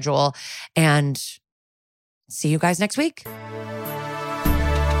their schedule and see you guys next week.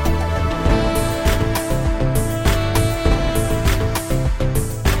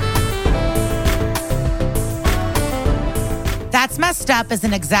 That's Messed Up is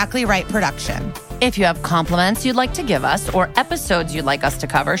an Exactly Right production. If you have compliments you'd like to give us or episodes you'd like us to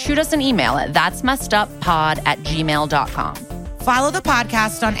cover, shoot us an email at that'smesseduppod@gmail.com. Follow the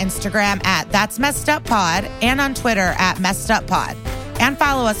podcast on Instagram at That's Messed Up Pod and on Twitter at Messed Up Pod. And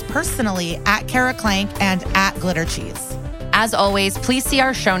follow us personally at Kara Clank and at Glitter Cheese. As always, please see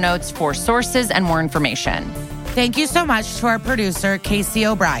our show notes for sources and more information. Thank you so much to our producer, Casey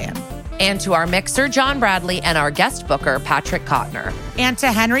O'Brien. And to our mixer, John Bradley, and our guest booker, Patrick Kottner. And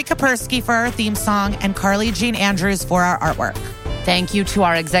to Henry Kapersky for our theme song and Carly Jean Andrews for our artwork. Thank you to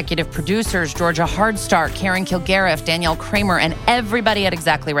our executive producers, Georgia Hardstark, Karen Kilgariff, Danielle Kramer, and everybody at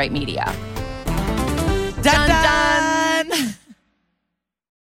Exactly Right Media. Dun, dun!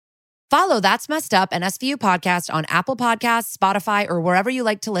 Follow That's Messed Up, an SVU podcast on Apple Podcasts, Spotify, or wherever you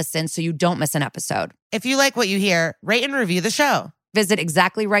like to listen so you don't miss an episode. If you like what you hear, rate and review the show. Visit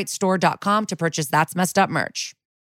exactlyrightstore.com to purchase That's Messed Up merch.